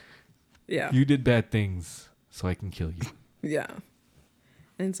 Yeah. You did bad things, so I can kill you. Yeah.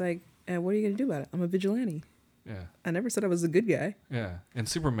 And it's like, what are you going to do about it? I'm a vigilante. Yeah. I never said I was a good guy. Yeah. And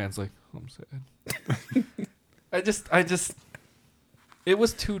Superman's like, I'm sad. I just, it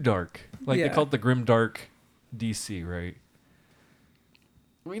was too dark. Like they Yeah. called the grim dark DC, right?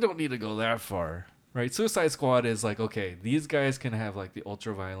 We don't need to go that far, right? Suicide Squad is like, okay, these guys can have like the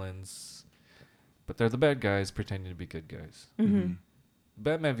ultra violence, but they're the bad guys pretending to be good guys. Mm-hmm.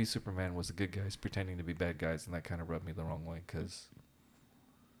 Batman v Superman was the good guys pretending to be bad guys, and that kind of rubbed me the wrong way because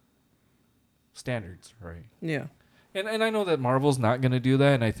standards, right? Yeah. And I know that Marvel's not going to do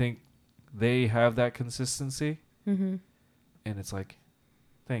that, and I think they have that consistency. Mm-hmm. And it's like,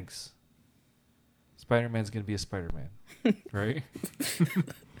 thanks. Spider-Man's going to be a Spider-Man, right?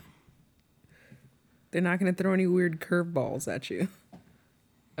 They're not going to throw any weird curveballs at you.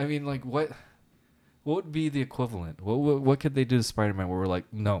 I mean, like, what would be the equivalent? What could they do to Spider-Man where we're like,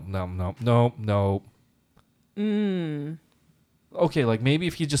 no. Okay, like maybe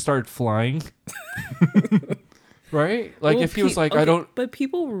if he just started flying, right? Like Well, if he was like, I don't. But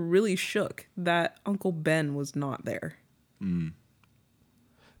people were really shook that Uncle Ben was not there. Mm.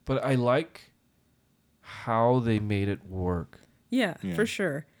 But I like how they made it work. Yeah, Yeah. for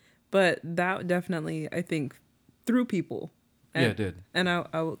sure. But that definitely, I think, threw people. And, Yeah, it did. And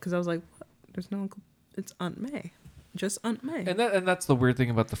because I was like, what? There's no Uncle. It's Aunt May, just Aunt May. And that's the weird thing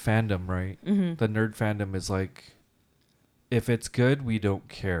about the fandom, right? Mm-hmm. The nerd fandom is like, if it's good, we don't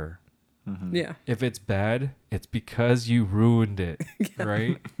care. Mm-hmm. Yeah. If it's bad, it's because you ruined it,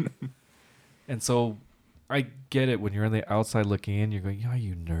 right? And so I get it when you're on the outside looking in, you're going, yeah,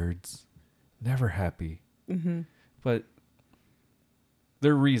 you nerds. Never happy. Mm-hmm. But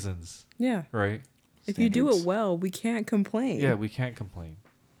there are reasons, Yeah. right? If you do Standards. it well, we can't complain. Yeah, we can't complain.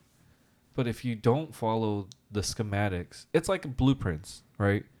 But if you don't follow the schematics, it's like blueprints,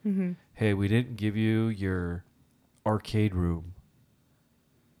 right? Mm-hmm. Hey, we didn't give you your arcade room,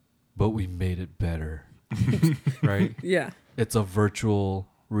 but we made it better, right? Yeah. It's a virtual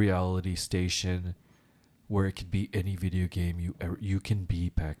reality station where it could be any video game you can be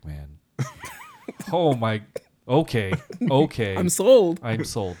Pac-Man. Oh my, okay. I'm sold. I'm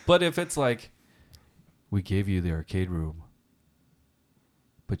sold. But if it's like, we gave you the arcade room,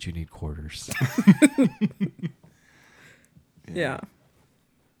 but you need quarters. Yeah.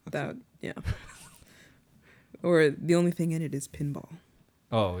 Yeah. Or the only thing in it is pinball.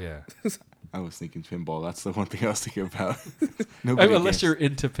 Oh yeah. I was thinking pinball. That's the one thing I was thinking about. No I mean, video unless games. you're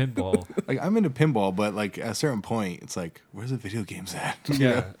into pinball. Like, I'm into pinball, but like at a certain point, it's like, where's the video games at?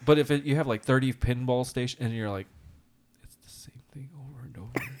 Yeah. But if you have like 30 pinball stations and you're like, it's the same thing over and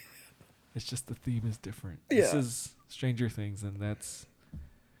over. It's just the theme is different. This Yeah. is Stranger Things, and that's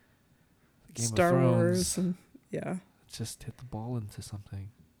Game Star of Thrones. Wars. And, yeah. Just hit the ball into something,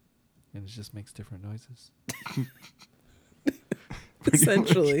 and it just makes different noises.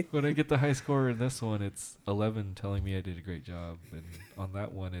 Essentially. When I get the high score in this one, it's 11 telling me I did a great job, and on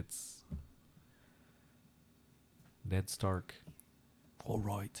that one, it's Ned Stark. All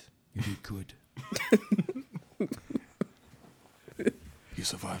right, you did good. You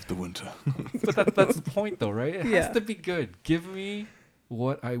survived the winter. But that's the point, though, right? It Yeah. has to be good. Give me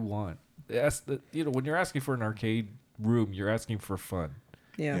what I want. When you're asking for an arcade room, you're asking for fun.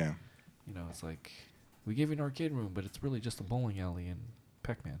 Yeah. You know, it's like, we gave you an arcade room, but it's really just a bowling alley and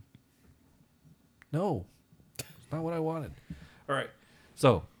Pac-Man. No, it's not what I wanted. All right,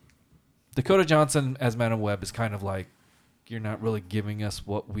 so Dakota Johnson as Madam Web is kind of like, you're not really giving us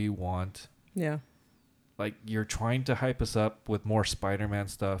what we want. Yeah. Like, you're trying to hype us up with more Spider-Man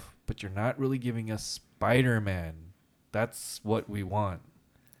stuff, but you're not really giving us Spider-Man. That's what we want.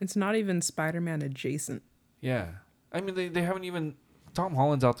 It's not even Spider-Man adjacent. Yeah. I mean, they haven't even... Tom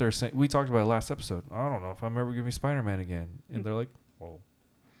Holland's out there saying... We talked about it last episode. I don't know if I'm ever going to be Spider-Man again. And they're like, well,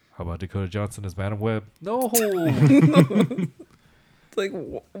 how about Dakota Johnson as Madam Web? No! It's like,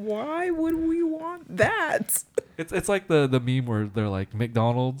 why would we want that? It's like the meme where they're like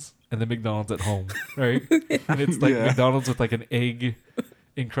McDonald's and then McDonald's at home, right? And it's like Yeah. McDonald's with like an egg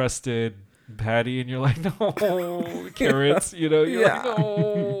encrusted patty, and you're like, no, carrots, you know? You're like, Yeah.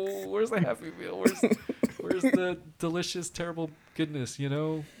 no, where's the Happy Meal? Where's the delicious, terrible goodness, you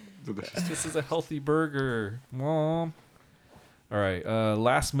know? This is a healthy burger, Mom. All right,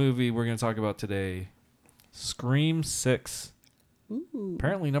 last movie we're going to talk about today, Scream 6. Ooh.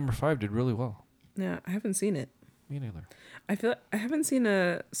 Apparently number 5 did really well. Yeah, I haven't seen it. Me neither. I feel I haven't seen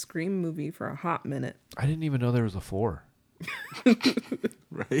a Scream movie for a hot minute. I didn't even know there was a 4.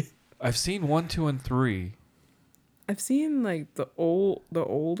 Right? I've seen 1, 2, and 3. I've seen like the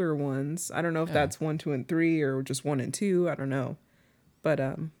older ones. I don't know if Yeah. that's 1, 2, and 3 or just 1 and 2. I don't know. But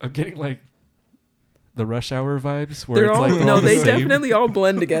I'm getting like the Rush Hour vibes where They're it's all like no, the they same? definitely all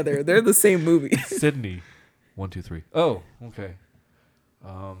blend together. They're the same movie. Sydney, 1, 2, 3. Oh, okay.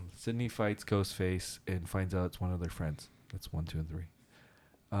 Sydney fights Ghostface and finds out it's one of their friends. That's 1, 2, and 3.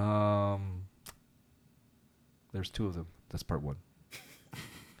 There's 2 of them. That's part 1.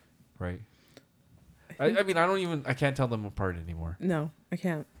 Right. I mean, I can't tell them apart anymore. No, I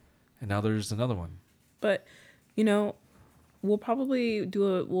can't. And now there's another one. But you know, we'll probably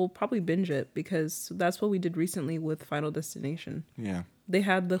binge it because that's what we did recently with Final Destination. Yeah. They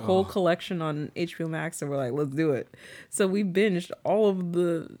had the whole collection on HBO Max, and we're like, let's do it. So we binged all of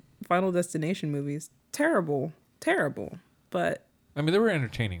the Final Destination movies. Terrible, but I mean, they were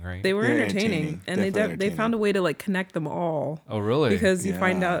entertaining, right? they were They're entertaining, and Definitely they found a way to like connect them all. Oh, really? Because you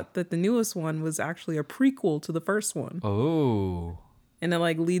find Yeah. out that the newest one was actually a prequel to the first one. Oh. And it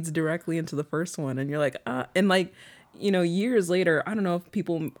like leads directly into the first one, and you're like, and like, you know, years later, I don't know if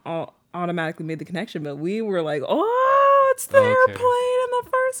people all automatically made the connection, but we were like, oh, it's the Okay. airplane in the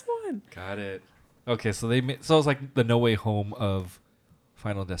first one. Got it. Okay, so so it's like the No Way Home of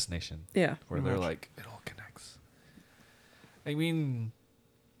Final Destination, Yeah. where they're like, it all connects. I mean,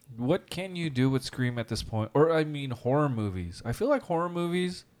 what can you do with Scream at this point? Or I mean, horror movies. I feel like horror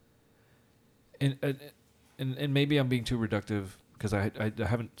movies, and maybe I'm being too reductive because I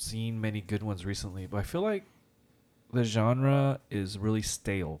haven't seen many good ones recently, but I feel like the genre is really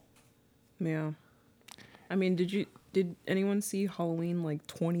stale. Yeah. I mean, did anyone see Halloween like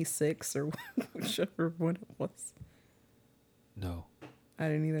 26 or whichever one it was? No. I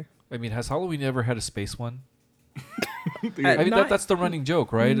didn't either. I mean, has Halloween ever had a space one? I I mean, that's the running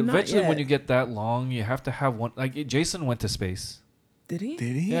joke, right? not Eventually, when yet. you get that long, you have to have one. Like, Jason went to space. Did he?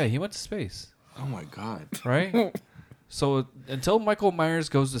 Did he? Yeah, he went to space, Oh my God. right? So until Michael Myers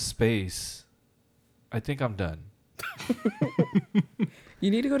goes to space, I think I'm done. You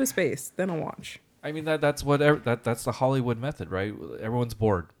need to go to space, then I'll watch. I mean, that's that's the Hollywood method, right? Everyone's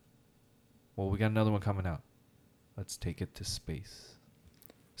bored. Well, we got another one coming out. Let's take it to space.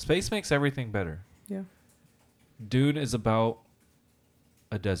 Space makes everything better. Yeah. Dune is about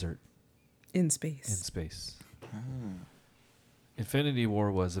a desert In in space. space. Infinity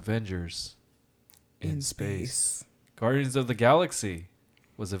War was Avengers in space. Guardians of the Galaxy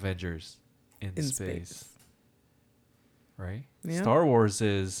was Avengers in In space. space. Right? Yeah. Star Wars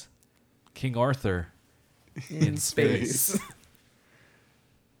is King Arthur in space.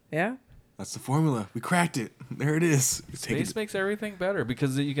 Yeah. That's the formula. We cracked it. There it is. Space makes everything better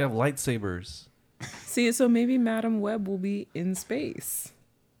because you can have lightsabers. See, so maybe Madam Web will be in space.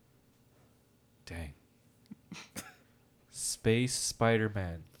 Dang. Space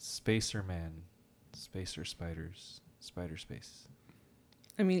Spider-Man. Spacer Man. Spacer Spiders. Spider Space.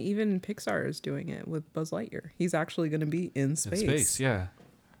 I mean, even Pixar is doing it with Buzz Lightyear. He's actually going to be in space. In space, yeah.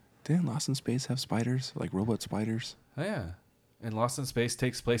 Didn't Lost in Space have spiders? Like robot spiders? Oh, yeah. And Lost in Space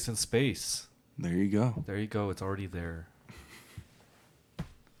takes place in space. There you go. There you go. It's already there.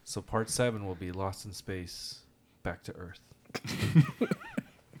 So part 7 will be Lost in Space, Back to Earth.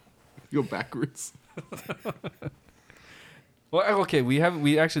 Go backwards. Well, okay, we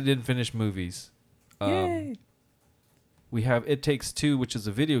actually didn't finish movies. Yay. We have It Takes Two, which is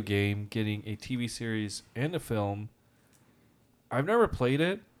a video game, getting a TV series and a film. I've never played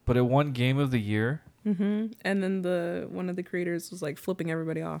it, but it won Game of the Year. Mm-hmm. And then one of the creators was like flipping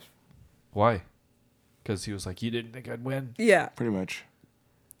everybody off. Why? Because he was like, "You didn't think I'd win." Yeah. Pretty much.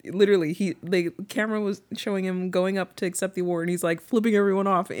 Literally, the camera was showing him going up to accept the award, and he's like flipping everyone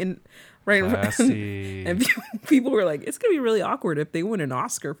off right in front. Classy. And people were like, "It's gonna be really awkward if they win an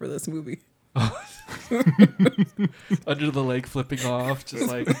Oscar for this movie." Under the leg flipping off, just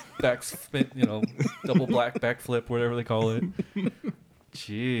like back spin, double black backflip, whatever they call it.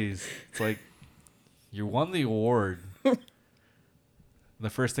 Jeez, it's like you won the award. The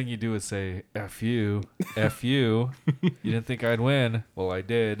first thing you do is say "F you, F you." You didn't think I'd win? Well, I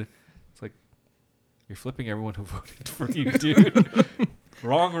did. It's like you're flipping everyone who voted for you, dude.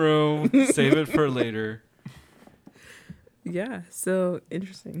 Wrong room. Save it for later. Yeah. So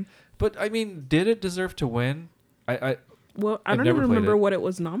interesting. But I mean, did it deserve to win? Well, I I've don't never even played remember it. what it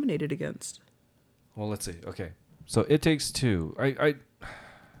was nominated against. Well, let's see. Okay, so It Takes Two.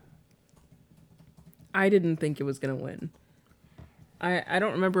 I didn't think it was gonna win. I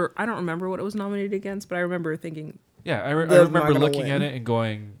don't remember. I don't remember what it was nominated against, but I remember thinking, Yeah, I They're remember not gonna looking win. at it and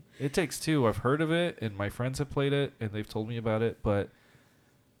going, "It Takes Two. I've heard of it, and my friends have played it, and they've told me about it." But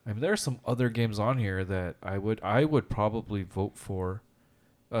I mean, there are some other games on here that I would probably vote for.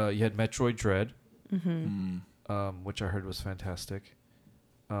 You had Metroid Dread, which I heard was fantastic.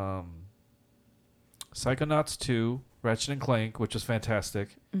 Psychonauts 2, Ratchet and Clank, which was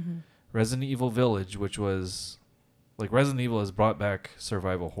fantastic. Resident Evil Village, which was like Resident Evil has brought back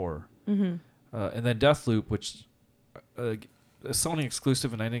survival horror, and then Deathloop, which a Sony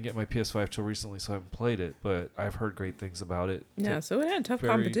exclusive, and I didn't get my PS5 till recently, so I haven't played it, but I've heard great things about it. Yeah, so it had tough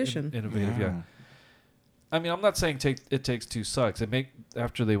Very competition. Innovative, yeah. I mean, I'm not saying It Takes Two sucks.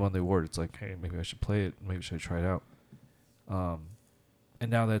 After they won the award, it's like, hey, maybe I should play it. Maybe I should try it out. And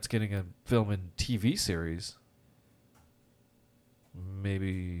now that it's getting a film and TV series,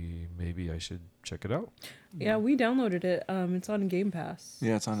 maybe I should check it out. Yeah, we downloaded it. It's on Game Pass.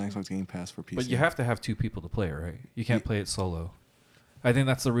 Yeah, it's on Xbox Game Pass for PC. But you have to have two people to play it, right? You can't play it solo. I think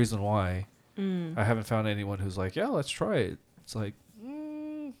that's the reason why I haven't found anyone who's like, yeah, let's try it. It's like,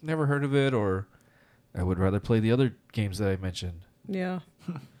 never heard of it, or I would rather play the other games that I mentioned. Yeah.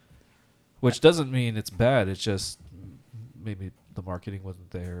 Which doesn't mean it's bad. It's just maybe the marketing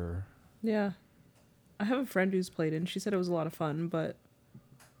wasn't there. Yeah. I have a friend who's played it, and she said it was a lot of fun, but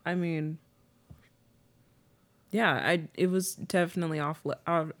I mean, yeah, it was definitely out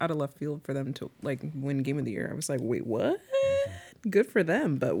of left field for them to like win Game of the Year. I was like, wait, what? Good for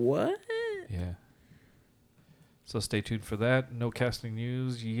them, but what? Yeah. So stay tuned for that. No casting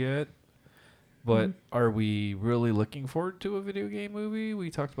news yet. But are we really looking forward to a video game movie?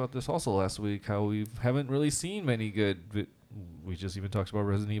 We talked about this also last week, how we haven't really seen many good. We just even talked about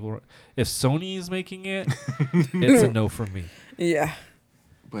Resident Evil. If Sony is making it, it's a no from me. Yeah.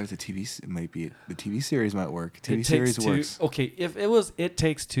 But the TV series might work. TV series works. Okay, if it was It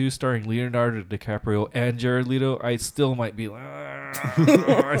Takes Two starring Leonardo DiCaprio and Jared Leto, I still might be like,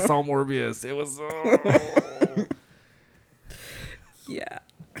 I saw Morbius. It was Yeah.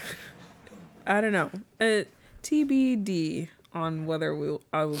 I don't know. TBD on whether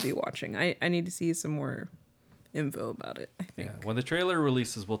I will be watching. I need to see some more info about it, I think. Yeah, when the trailer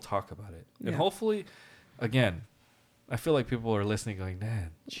releases, we'll talk about it. And Yeah. hopefully, again, I feel like people are listening going,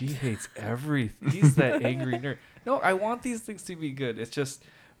 man, G hates everything. He's that angry nerd. No, I want these things to be good. It's just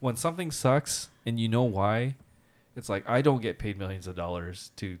when something sucks and you know why, it's like I don't get paid millions of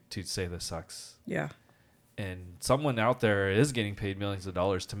dollars to say this sucks. Yeah. And someone out there is getting paid millions of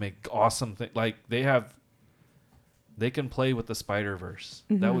dollars to make awesome things. Like they can play with the Spider-Verse.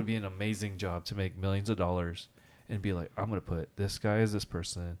 That would be an amazing job to make millions of dollars and be like, I'm going to put this guy as this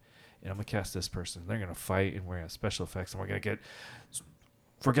person and I'm going to cast this person. They're going to fight and we're going to have special effects and we're going to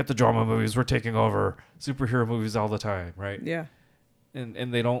forget the drama movies. We're taking over superhero movies all the time, right? Yeah.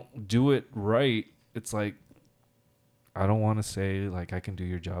 And they don't do it right. It's like, I don't want to say like I can do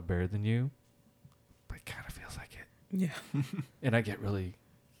your job better than you, but it kind of feels like it. Yeah. And I get really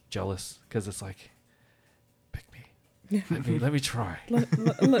jealous because it's like, pick me. Yeah. Let me try.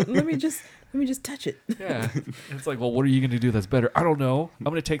 let me just touch it. Yeah. And it's like, well, what are you going to do that's better? I don't know. I'm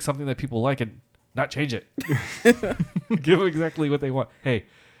going to take something that people like and not change it. Give them exactly what they want. Hey,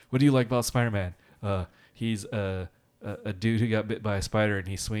 what do you like about Spider-Man? He's a dude who got bit by a spider and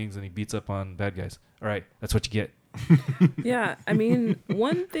he swings and he beats up on bad guys. All right, that's what you get. Yeah, I mean, the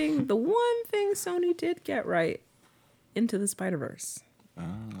one thing Sony did get right, Into the Spider-Verse.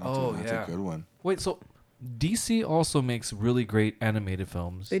 That's a good one. Wait, so DC also makes really great animated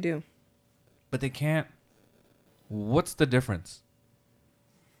films. They do. But they can't. What's the difference?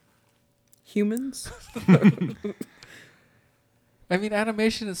 Humans? I mean,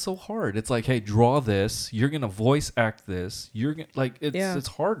 animation is so hard. It's like, hey, draw this. You're gonna voice act this. You're gonna it's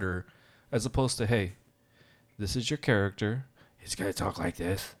harder, as opposed to, hey, this is your character. He's gonna talk like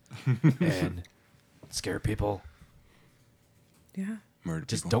this and scare people. Yeah. Murder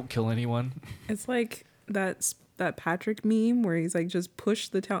Just people. don't kill anyone. It's like that Patrick meme where he's like, just push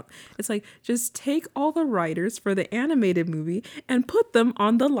the town. It's like, just take all the writers for the animated movie and put them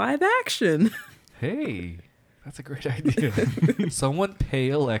on the live action. Hey, that's a great idea. Someone pay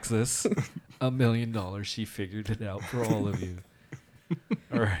Alexis $1 million. She figured it out for all of you.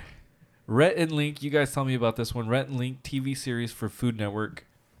 All right. Rhett and Link, you guys tell me about this one. Rhett and Link TV series for Food Network.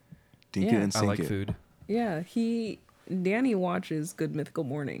 Dink it Yeah. and I sink like it. food. Yeah, Danny watches Good Mythical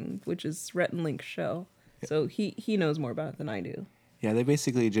Morning, which is Rhett and Link's show. So he knows more about it than I do. Yeah, it's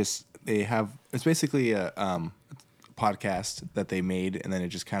basically a podcast that they made, and then it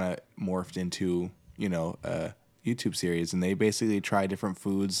just kind of morphed into a YouTube series, and they basically try different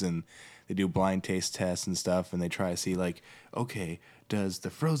foods and they do blind taste tests and stuff, and they try to see like, okay, does the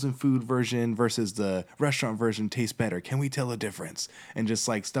frozen food version versus the restaurant version taste better? Can we tell a difference? And just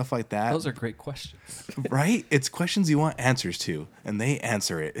like stuff like that. Those are great questions. Right? It's questions you want answers to, and they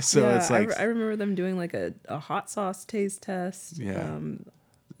answer it. So yeah, it's like I remember them doing like a hot sauce taste test. Yeah.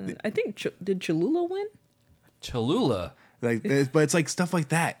 I think did Cholula win? Cholula. Like, but it's like stuff like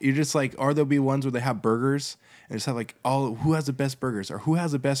that. You're just like, or there'll be ones where they have burgers and just have like who has the best burgers or who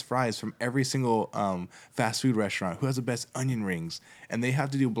has the best fries from every single fast food restaurant, who has the best onion rings, and they have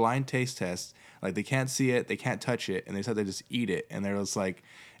to do blind taste tests. Like they can't see it, they can't touch it, and they just have to just eat it. And they're just like,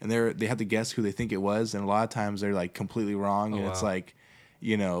 and they have to guess who they think it was, and a lot of times they're like completely wrong, and it's like,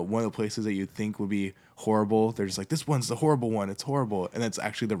 you know, one of the places that you'd think would be horrible, they're just like, this one's the horrible one, it's horrible, and it's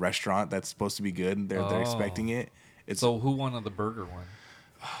actually the restaurant that's supposed to be good, and they're expecting it. So who won on the burger one?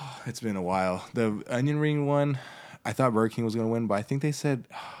 It's been a while. The onion ring one, I thought Burger King was going to win, but I think they said,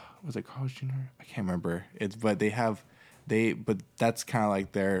 was it Carl's Jr.? I can't remember. But that's kind of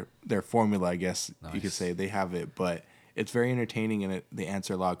like their formula, I guess you could say. They have it, but it's very entertaining and they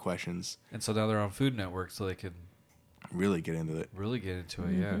answer a lot of questions. And so now they're on Food Network, so they can really get into it.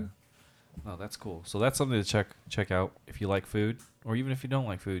 Yeah. Oh, that's cool. So that's something to check out if you like food, or even if you don't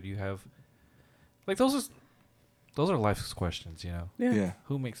like food. You have like those are life's questions, you know. Yeah.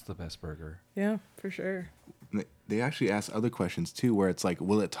 Who makes the best burger? Yeah, for sure. They actually ask other questions too, where it's like,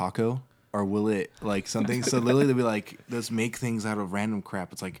 will it taco or will it like something? So literally they'll be like, let's make things out of random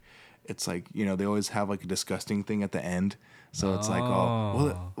crap. It's like, you know, they always have like a disgusting thing at the end. So it's like,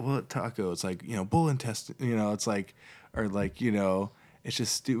 will it taco? It's like, you know, bull intestine. You know, it's like, or like, you know, it's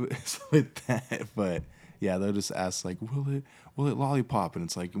just stupid like that. But yeah, they'll just ask like, will it lollipop? And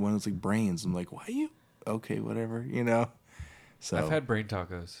it's like one of those like brains. I'm like, why you? Okay, whatever, you know. So I've had brain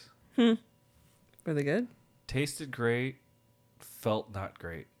tacos. Were they good? Tasted great, felt not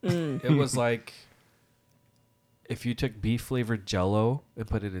great. It was like if you took beef flavored Jello and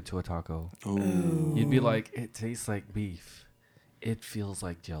put it into a taco. Ooh. You'd be like, it tastes like beef. It feels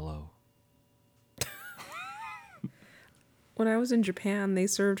like Jello. When I was in Japan, they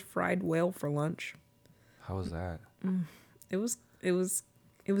served fried whale for lunch. How was that? It was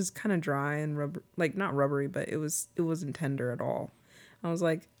kind of dry and rubber, like not rubbery, but it wasn't tender at all. I was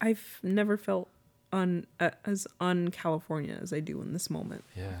like, I've never felt as un-California as I do in this moment.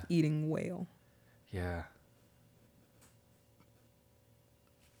 Yeah. Eating whale. Yeah.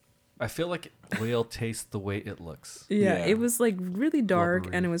 I feel like whale tastes the way it looks. Yeah, it was like really dark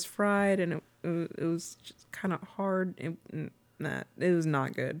Rubbery. and it was fried and it was just kind of hard. It was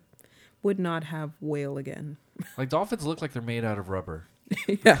not good. Would not have whale again. Like dolphins look like they're made out of rubber.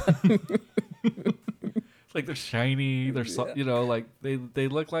 Yeah. Like they're shiny. They're you know, like they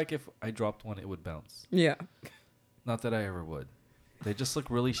look like if I dropped one, it would bounce. Yeah. Not that I ever would. They just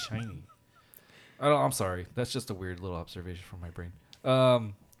look really shiny. I'm sorry. That's just a weird little observation from my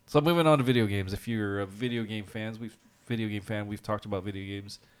brain. So moving on to video games. If you're a video game fan, we've talked about video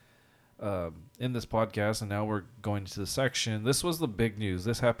games in this podcast, and now we're going to the section. This was the big news.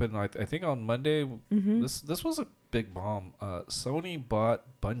 This happened, I think, on Monday. Mm-hmm. This was a big bomb. Sony bought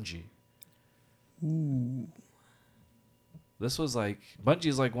Bungie. Ooh. This was like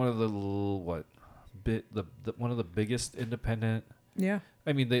Bungie's like one of the one of the biggest independent. Yeah.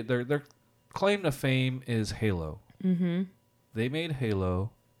 I mean, their claim to fame is Halo. Mm-hmm. They made Halo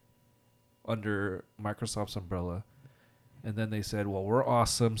under Microsoft's umbrella, and then they said, well, we're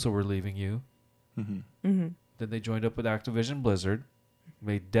awesome, so we're leaving you. Mm-hmm. Mm-hmm. Then they joined up with Activision Blizzard,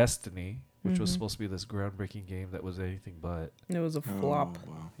 made Destiny, which was Mhm. supposed to be this groundbreaking game that was anything but. It was a flop.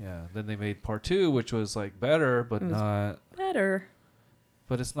 Oh, wow. Yeah. Then they made Part 2, which was like better, but It was not. Better.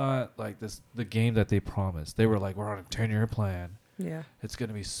 But it's not like the game that they promised. They were like, we're on a 10-year plan. Yeah. It's going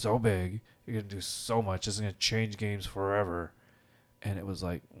to be so big. You're going to do so much. It's going to change games forever. And it was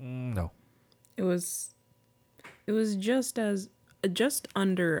like, no. It was just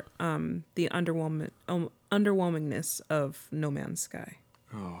under the underwhelmingness of No Man's Sky.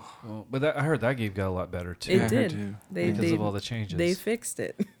 Oh, Well, but I heard that game got a lot better too. It I heard did. too. Because of all the changes. They fixed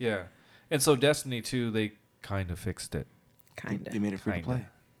it. Yeah. And so Destiny 2, they kind of fixed it. Kind They of. made it free to Kinda. play.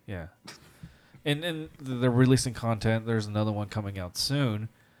 Yeah. And they're releasing content. There's another one coming out soon.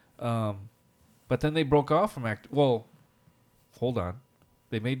 But then they broke off from Well, hold on.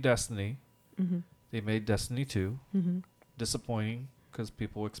 They made Destiny. Mm-hmm. They made Destiny 2. Mm-hmm. Disappointing because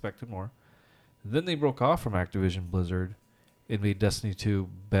people expected more. Then they broke off from Activision Blizzard and made Destiny 2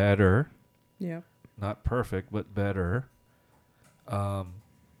 better. Yeah. Not perfect, but better. And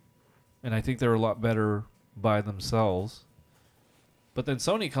I think they're a lot better by themselves. But then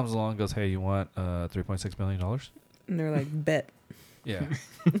Sony comes along and goes, hey, you want $3.6 million? And they're like, bet. Yeah.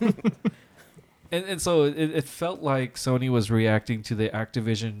 and so it felt like Sony was reacting to the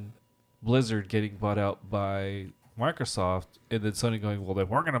Activision Blizzard getting bought out by Microsoft, and then Sony going, well, then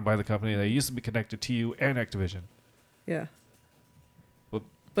we're going to buy the company that used to be connected to you and Activision. Yeah. But-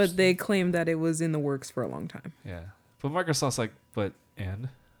 But they claimed that it was in the works for a long time. Yeah. But Microsoft's like, and?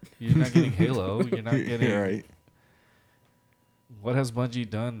 You're not getting Halo. You're not getting... Yeah, right. what has Bungie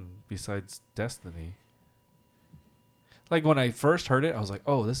done besides Destiny? Like when I first heard it, I was like,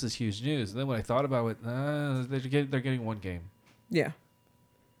 "Oh, this is huge news." And then when I thought about it, they're getting one game. Yeah.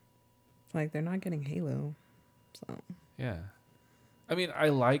 Like they're not getting Halo. So Yeah, I mean, I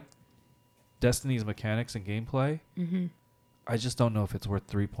like Destiny's mechanics and gameplay. mm-hmm. I just don't know if it's worth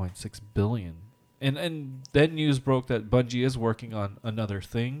 3.6 billion. And then news broke that Bungie is working on another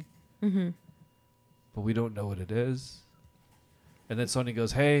thing, Mm-hmm. but we don't know what it is. And then Sony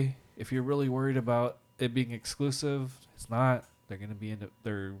goes, "Hey, if you're really worried about it being exclusive, it's not. They're gonna be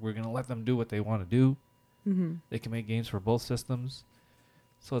we're gonna let them do what they want to do. Mm-hmm. They can make games for both systems."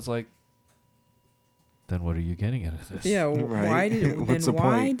 So it's like, then what are you getting out of this? Yeah. Right. Why did What's then the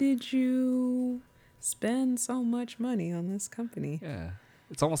why point? did you spend so much money on this company? Yeah.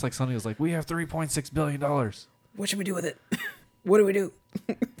 It's almost like Sony was like, "We have $3.6 billion. What should we do with it? What do we do?"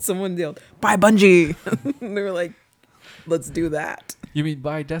 Someone yelled, "Buy Bungie!" They were like, "Let's do that." You mean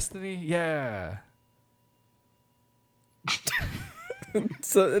buy Destiny? Yeah."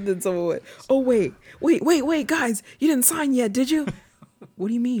 So and then someone went, "Oh wait, guys, you didn't sign yet, did you?" What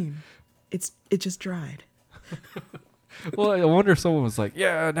do you mean? It just dried. Well, I wonder if someone was like,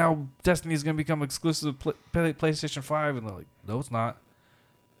 "Yeah, now Destiny's gonna become exclusive to PlayStation 5," and they're like, "No, it's not."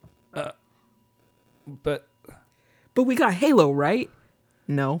 But But we got Halo, right?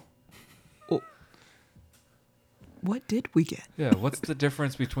 No. Oh. What did we get? yeah, what's the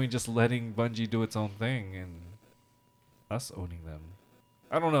difference between just letting Bungie do its own thing and us owning them?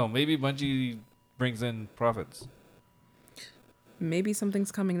 I don't know. Maybe Bungie brings in profits. Maybe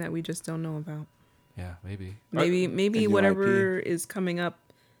something's coming that we just don't know about. Yeah, maybe. Maybe A new whatever is coming up,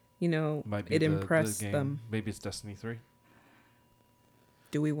 Might be it the impressed game. them. Maybe it's Destiny 3.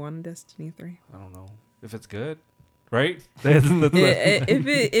 Do we want Destiny 3? I don't know if it's good, right? That's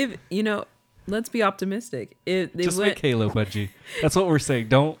if let's be optimistic. just make Halo, Bungie. That's what we're saying.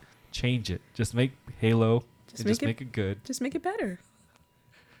 Don't change it. Just make Halo. Just make it good. Just make it better.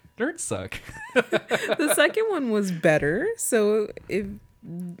 Nerds suck. The second one was better, so if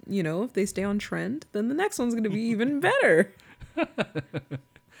they stay on trend, then the next one's going to be even better.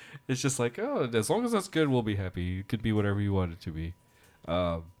 It's just like, oh, as long as that's good, we'll be happy. It could be whatever you want it to be.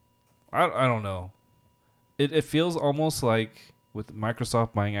 I don't know. It feels almost like with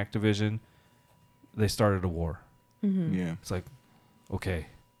Microsoft buying Activision, they started a war. Mm-hmm. Yeah. It's like, okay,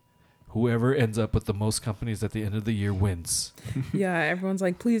 whoever ends up with the most companies at the end of the year wins. Yeah, everyone's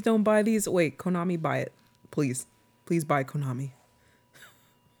like, please don't buy these. Wait, Konami, buy it. Please buy Konami.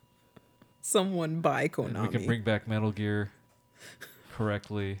 Someone buy And Konami. we can bring back Metal Gear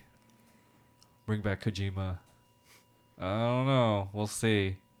correctly. Bring back Kojima. I don't know. We'll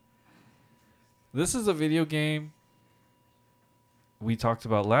see. This is a video game we talked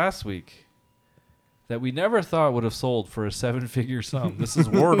about last week that we never thought would have sold for a 7-figure sum. This is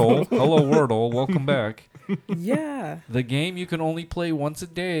Wordle. Hello, Wordle. Welcome back. Yeah. The game you can only play once a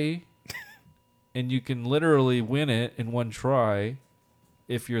day, and you can literally win it in one try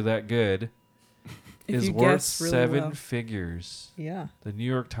if you're that good, If is you worth guess really 7 well. figures. Yeah. The New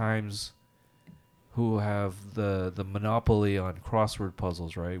York Times, who have the monopoly on crossword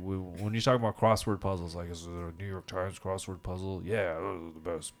puzzles, right? When you talk about crossword puzzles, like, is it a New York Times crossword puzzle? Yeah, those are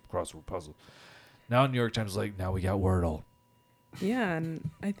the best crossword puzzle. Now New York Times is like, now we got Wordle. Yeah, and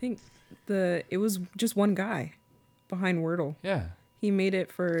I think it was just one guy behind Wordle. Yeah. He made it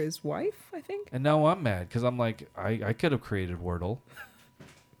for his wife, I think. And now I'm mad because I'm like, I could have created Wordle.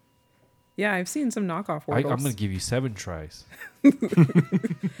 Yeah, I've seen some knockoff I'm Wordles. going to give you 7 tries. Make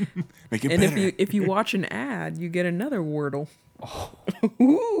it And better. if you watch an ad, you get another Wordle. Oh.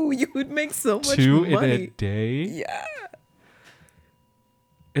 Ooh, you would make so much 2 in a money. day? Yeah.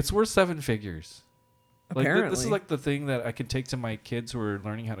 It's worth 7 figures. Like this is Apparently. like the thing that I could take to my kids who are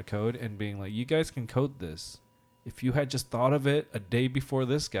learning how to code and being like, you guys can code this. If you had just thought of it a day before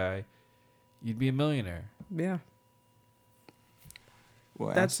this guy, you'd be a millionaire. Yeah.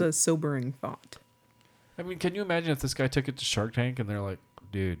 Well, That's a sobering thought. I mean, can you imagine if this guy took it to Shark Tank and they're like,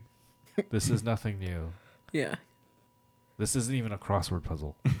 dude, this is nothing new. Yeah. This isn't even a crossword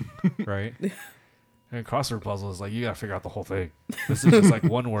puzzle, right? And crossword puzzle is like, you got to figure out the whole thing. This is just like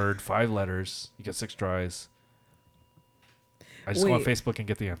one word, 5 letters. You get 6 tries. I just go on Wait. Facebook and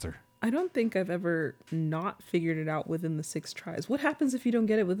get the answer. I don't think I've ever not figured it out within the 6 tries. What happens if you don't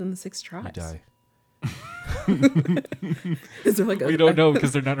get it within the 6 tries? You die. Is there like We don't know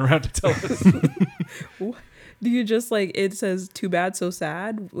because they're not around to tell us. Do you just like, it says too bad, so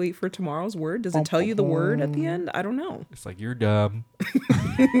sad, wait for tomorrow's word? Does it tell you the word at the end? I don't know. It's like, you're dumb.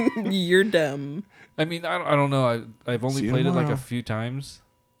 You're dumb. I mean, I don't know. I've only See you played it like a tomorrow. few times.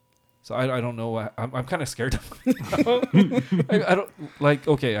 So I don't know what I'm kind of scared of it. I don't like.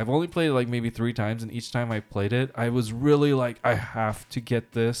 Okay, I've only played it like maybe 3 times, and each time I played it, I was really like, I have to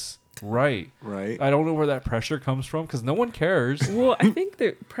get this right. Right. I don't know where that pressure comes from because no one cares. Well, I think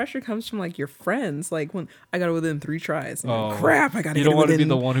the pressure comes from like your friends. Like when I got it within 3 tries. And Oh, crap! I got to. You get don't it want to be within...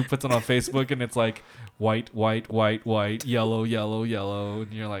 the one who puts it on Facebook and it's like white, white, white, white, yellow, yellow, yellow,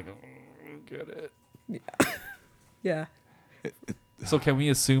 and you're like, get it. Yeah. So can we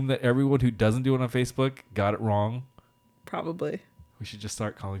assume that everyone who doesn't do it on Facebook got it wrong? Probably. We should just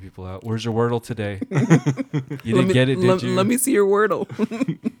start calling people out. Where's your Wordle today? You didn't get it, did you? Let me see your Wordle.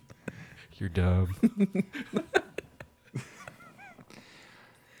 You're dumb.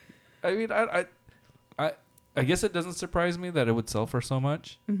 I mean, I guess it doesn't surprise me that it would sell for so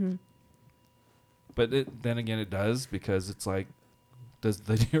much. Mm-hmm. But then again, it does because it's like, does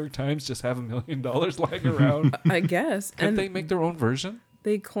the New York Times just have $1 million lying around? I guess. Can't And they make their own version?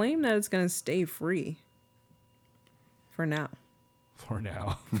 they claim that it's going to stay free. For now. For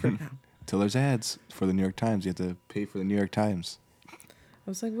now. For now. Till there's ads for the New York Times. You have to pay for the New York Times. I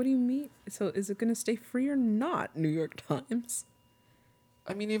was like, what do you mean? So is it going to stay free or not, New York Times?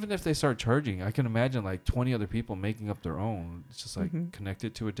 I mean, even if they start charging, I can imagine like 20 other people making up their own. It's just like connect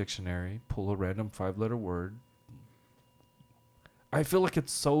it to a dictionary, pull a random 5-letter word. I feel like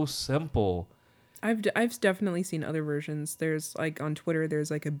it's so simple. I've definitely seen other versions. There's like on Twitter,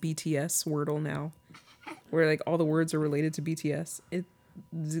 there's like a BTS Wordle now, where like all the words are related to BTS. It's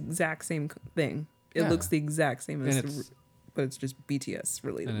the exact same thing. It Yeah. looks the exact same as, And it's, but it's just BTS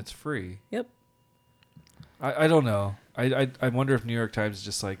related. and it's free. Yep. I don't know. I wonder if New York Times is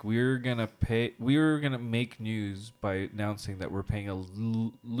just like, we're gonna make news by announcing that we're paying a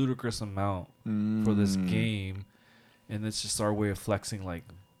ludicrous amount for this game, and it's just our way of flexing, like,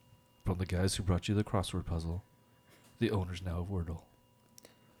 from the guys who brought you the crossword puzzle, the owners now of Wordle.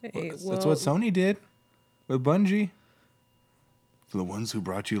 Hey, That's what Sony did with Bungie. For the ones who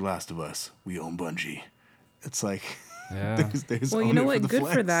brought you Last of Us, we own Bungie. It's like, Yeah. there's well, you own know it what? the Good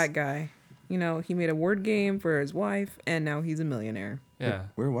for flex. that guy. You know, he made a word game for his wife, and now he's a millionaire. Yeah.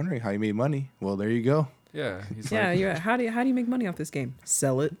 We were wondering how you made money. Well, there you go. Yeah. He's Yeah, like, yeah. How do you make money off this game?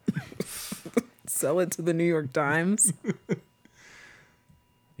 Sell it. Sell it to the New York Times.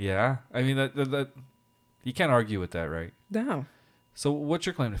 yeah. I mean, that you can't argue with that, right? No. So what's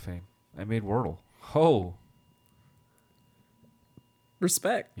your claim to fame? I made Wordle. Oh,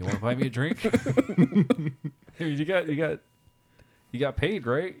 Respect. you want to buy me a drink? Hey, you got paid,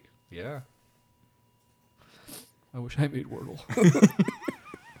 right? Yeah. I wish I made Wordle.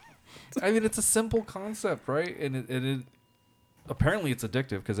 I mean, it's a simple concept, right? And it apparently it's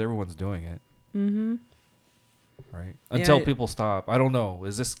addictive because everyone's doing it. Mm-hmm. Right. Until Yeah, people stop. I don't know.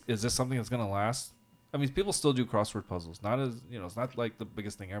 Is this something that's gonna last? I mean, people still do crossword puzzles. Not as it's not like the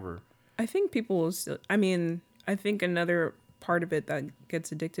biggest thing ever. I think people will still, I mean, I think another part of it that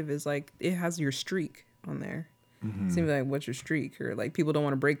gets addictive is like it has your streak on there. Seems like, what's your streak? Or like people don't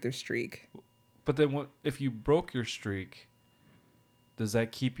want to break their streak. But then what if you broke your streak? Does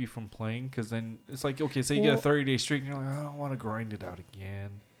that keep you from playing? Because then it's like, okay, say you get a 30-day streak, and you're like, I don't want to grind it out again.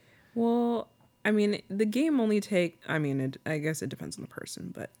 Well, I mean, the game only I guess it depends on the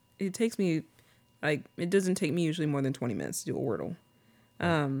person, but it takes me, like, it doesn't take me usually more than 20 minutes to do a Wordle.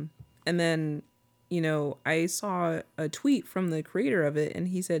 And then, I saw a tweet from the creator of it, and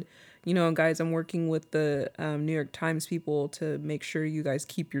he said, guys, I'm working with the New York Times people to make sure you guys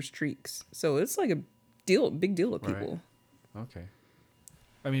keep your streaks. So it's like a big deal with people. Right. Okay.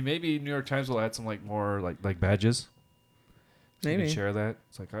 I mean, maybe New York Times will add some like more like badges. So you Maybe. can share that.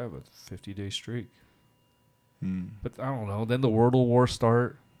 It's like, I have a 50-day streak. But I don't know. Then the Wordle war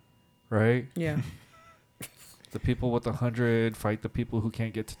start, right? Yeah. The people with 100 fight the people who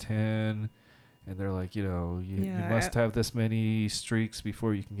can't get to 10. And they're like, you must have this many streaks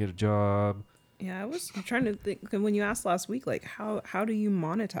before you can get a job. Yeah, I was trying to think, 'cause when you asked last week, like, how do you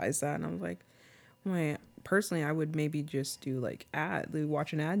monetize that? And I was like, personally, I would maybe just do like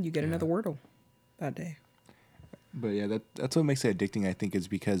watch an ad, you get another Wordle that day. But yeah, that's what makes it addicting, I think, is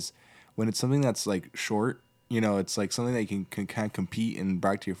because when it's something that's like short, it's like something that you can kind of compete and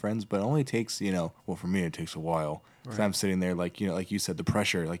brag to your friends, but it only takes, well, for me, it takes a while. Because I'm sitting there like, like you said, the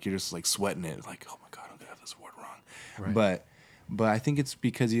pressure, like you're just like sweating it. Like, oh my God, I'm going to have this word wrong. Right. But I think it's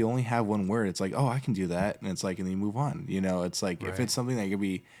because you only have one word. It's like, oh, I can do that. And it's like, and then you move on. It's like, if it's something that you could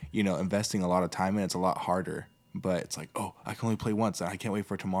be, investing a lot of time in, it's a lot harder. But it's like, oh, I can only play once and I can't wait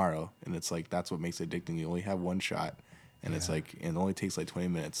for tomorrow. And it's like, that's what makes it addicting. You only have one shot. And it's like, it only takes like 20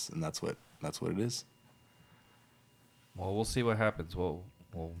 minutes. And that's what it is. Well, we'll see what happens. We'll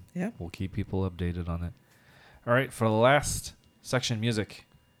Yeah. keep people updated on it. All right, for the last section, music.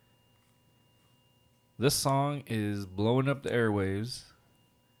 This song is blowing up the airwaves.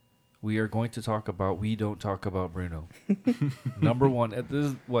 We are going to talk about We Don't Talk About Bruno. Number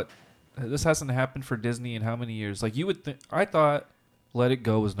one. This hasn't happened for Disney in how many years? Like, you would think, I thought Let It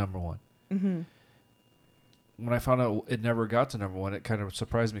Go was number one. Mm-hmm. When I found out it never got to number one, it kind of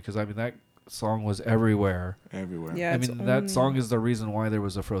surprised me because, I mean, that song was everywhere. Everywhere. Yeah, I it's mean, that only- song is the reason why there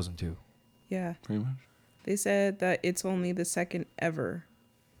was a Frozen 2. Yeah, Pretty much. they said that it's only the second ever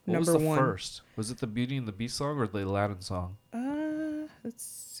What number was the one. first? Was it the Beauty and the Beast song or the Aladdin song? Let's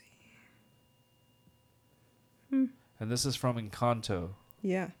see. And this is from Encanto.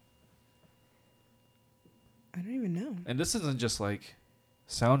 Yeah. I don't even know. And this isn't just like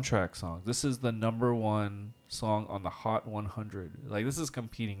soundtrack songs. This is the number one song on the Hot 100. Like, this is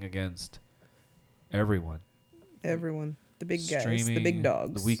competing against everyone. Everyone, the big guys, Streaming, the big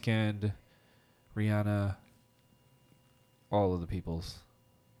dogs. The Weeknd, Rihanna, all of the peoples.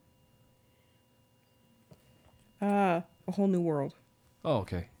 A Whole New World. Oh,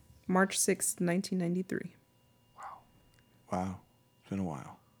 okay. March 6th, 1993. Wow. It's been a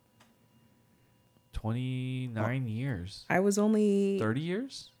while. 29 years. I was only 30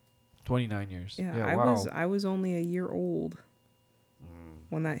 years? 29 years. Yeah, wow. I was only a year old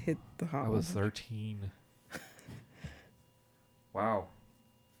when that hit the hot. I was 13. Wow.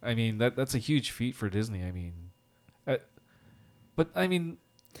 I mean, that's a huge feat for Disney. I mean, but I mean,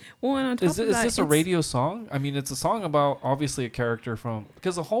 Well, and on top is of this that, a it's- radio song? I mean, it's a song about obviously a character from,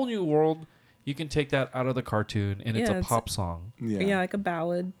 because A Whole New World, you can take that out of the cartoon and it's Yeah, a it's- pop song. Yeah, like a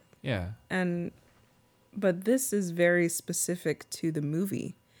ballad, Yeah. but this is very specific to the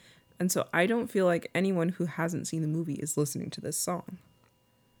movie, and so I don't feel like anyone who hasn't seen the movie is listening to this song.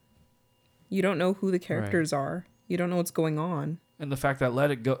 You don't know who the characters are. You don't know what's going on. And the fact that Let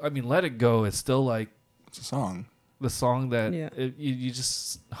It Go, I mean, Let It Go is still like It's a song. the song that Yeah. you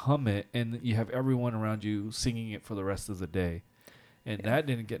just hum it and you have everyone around you singing it for the rest of the day. And that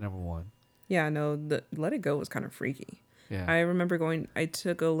didn't get number one. Yeah, no, the Let It Go was kind of freaky. Yeah. I remember I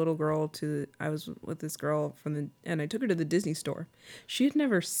took a little girl I was with this girl and I took her to the Disney store. She had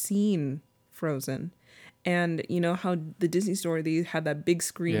never seen Frozen. And you know how the Disney store, they had that big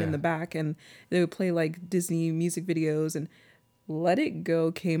screen in Yeah. the back and they would play like Disney music videos, and Let It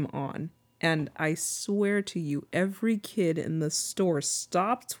Go came on. And I swear to you, every kid in the store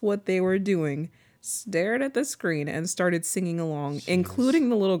stopped what they were doing, stared at the screen, and started singing along, including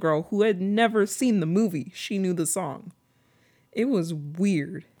the little girl who had never seen the movie. She knew the song. It was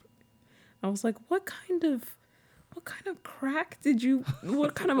weird. I was like, what kind of crack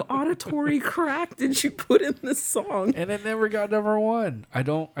what kind of auditory crack did you put in this song? And it never got number one. I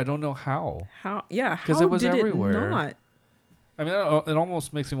don't know how. How? Yeah, 'Cause how it was did everywhere. it not? I mean, it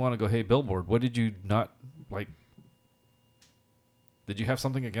almost makes me want to go, hey, Billboard, what did you not like? Did you have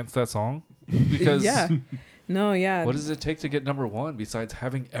something against that song? Because Yeah. No, yeah. what does it take to get number one besides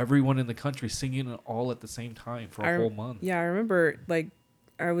having everyone in the country singing it all at the same time for a whole month? Yeah, I remember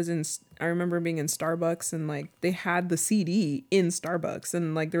I remember being in Starbucks and like they had the CD in Starbucks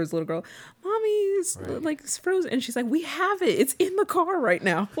and like there was a little girl, "Mommy, it's Right. like it's Frozen," and she's like, "We have it. It's in the car right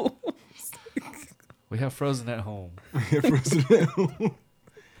now." We have Frozen at home.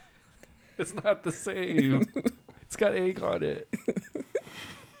 It's not the same. It's got egg on it.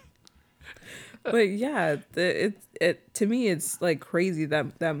 But yeah, it to me it's like crazy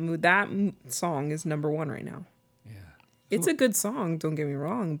that song is number one right now. Yeah. It's a good song, don't get me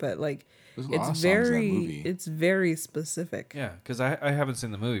wrong, but like There's a lot of it's songs in that very movie. it's very specific. Yeah, because I haven't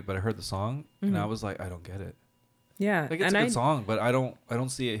seen the movie, but I heard the song and I was like, I don't get it. Yeah, Like, it's and a good song, but I don't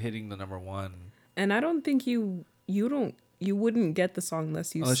see it hitting the number one and I don't think you wouldn't get the song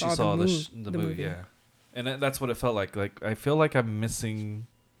unless you unless saw, you saw the the movie. Yeah, and that's what it felt like. Like, I feel like I'm missing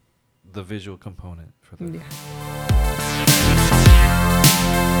the visual component for that. Yeah.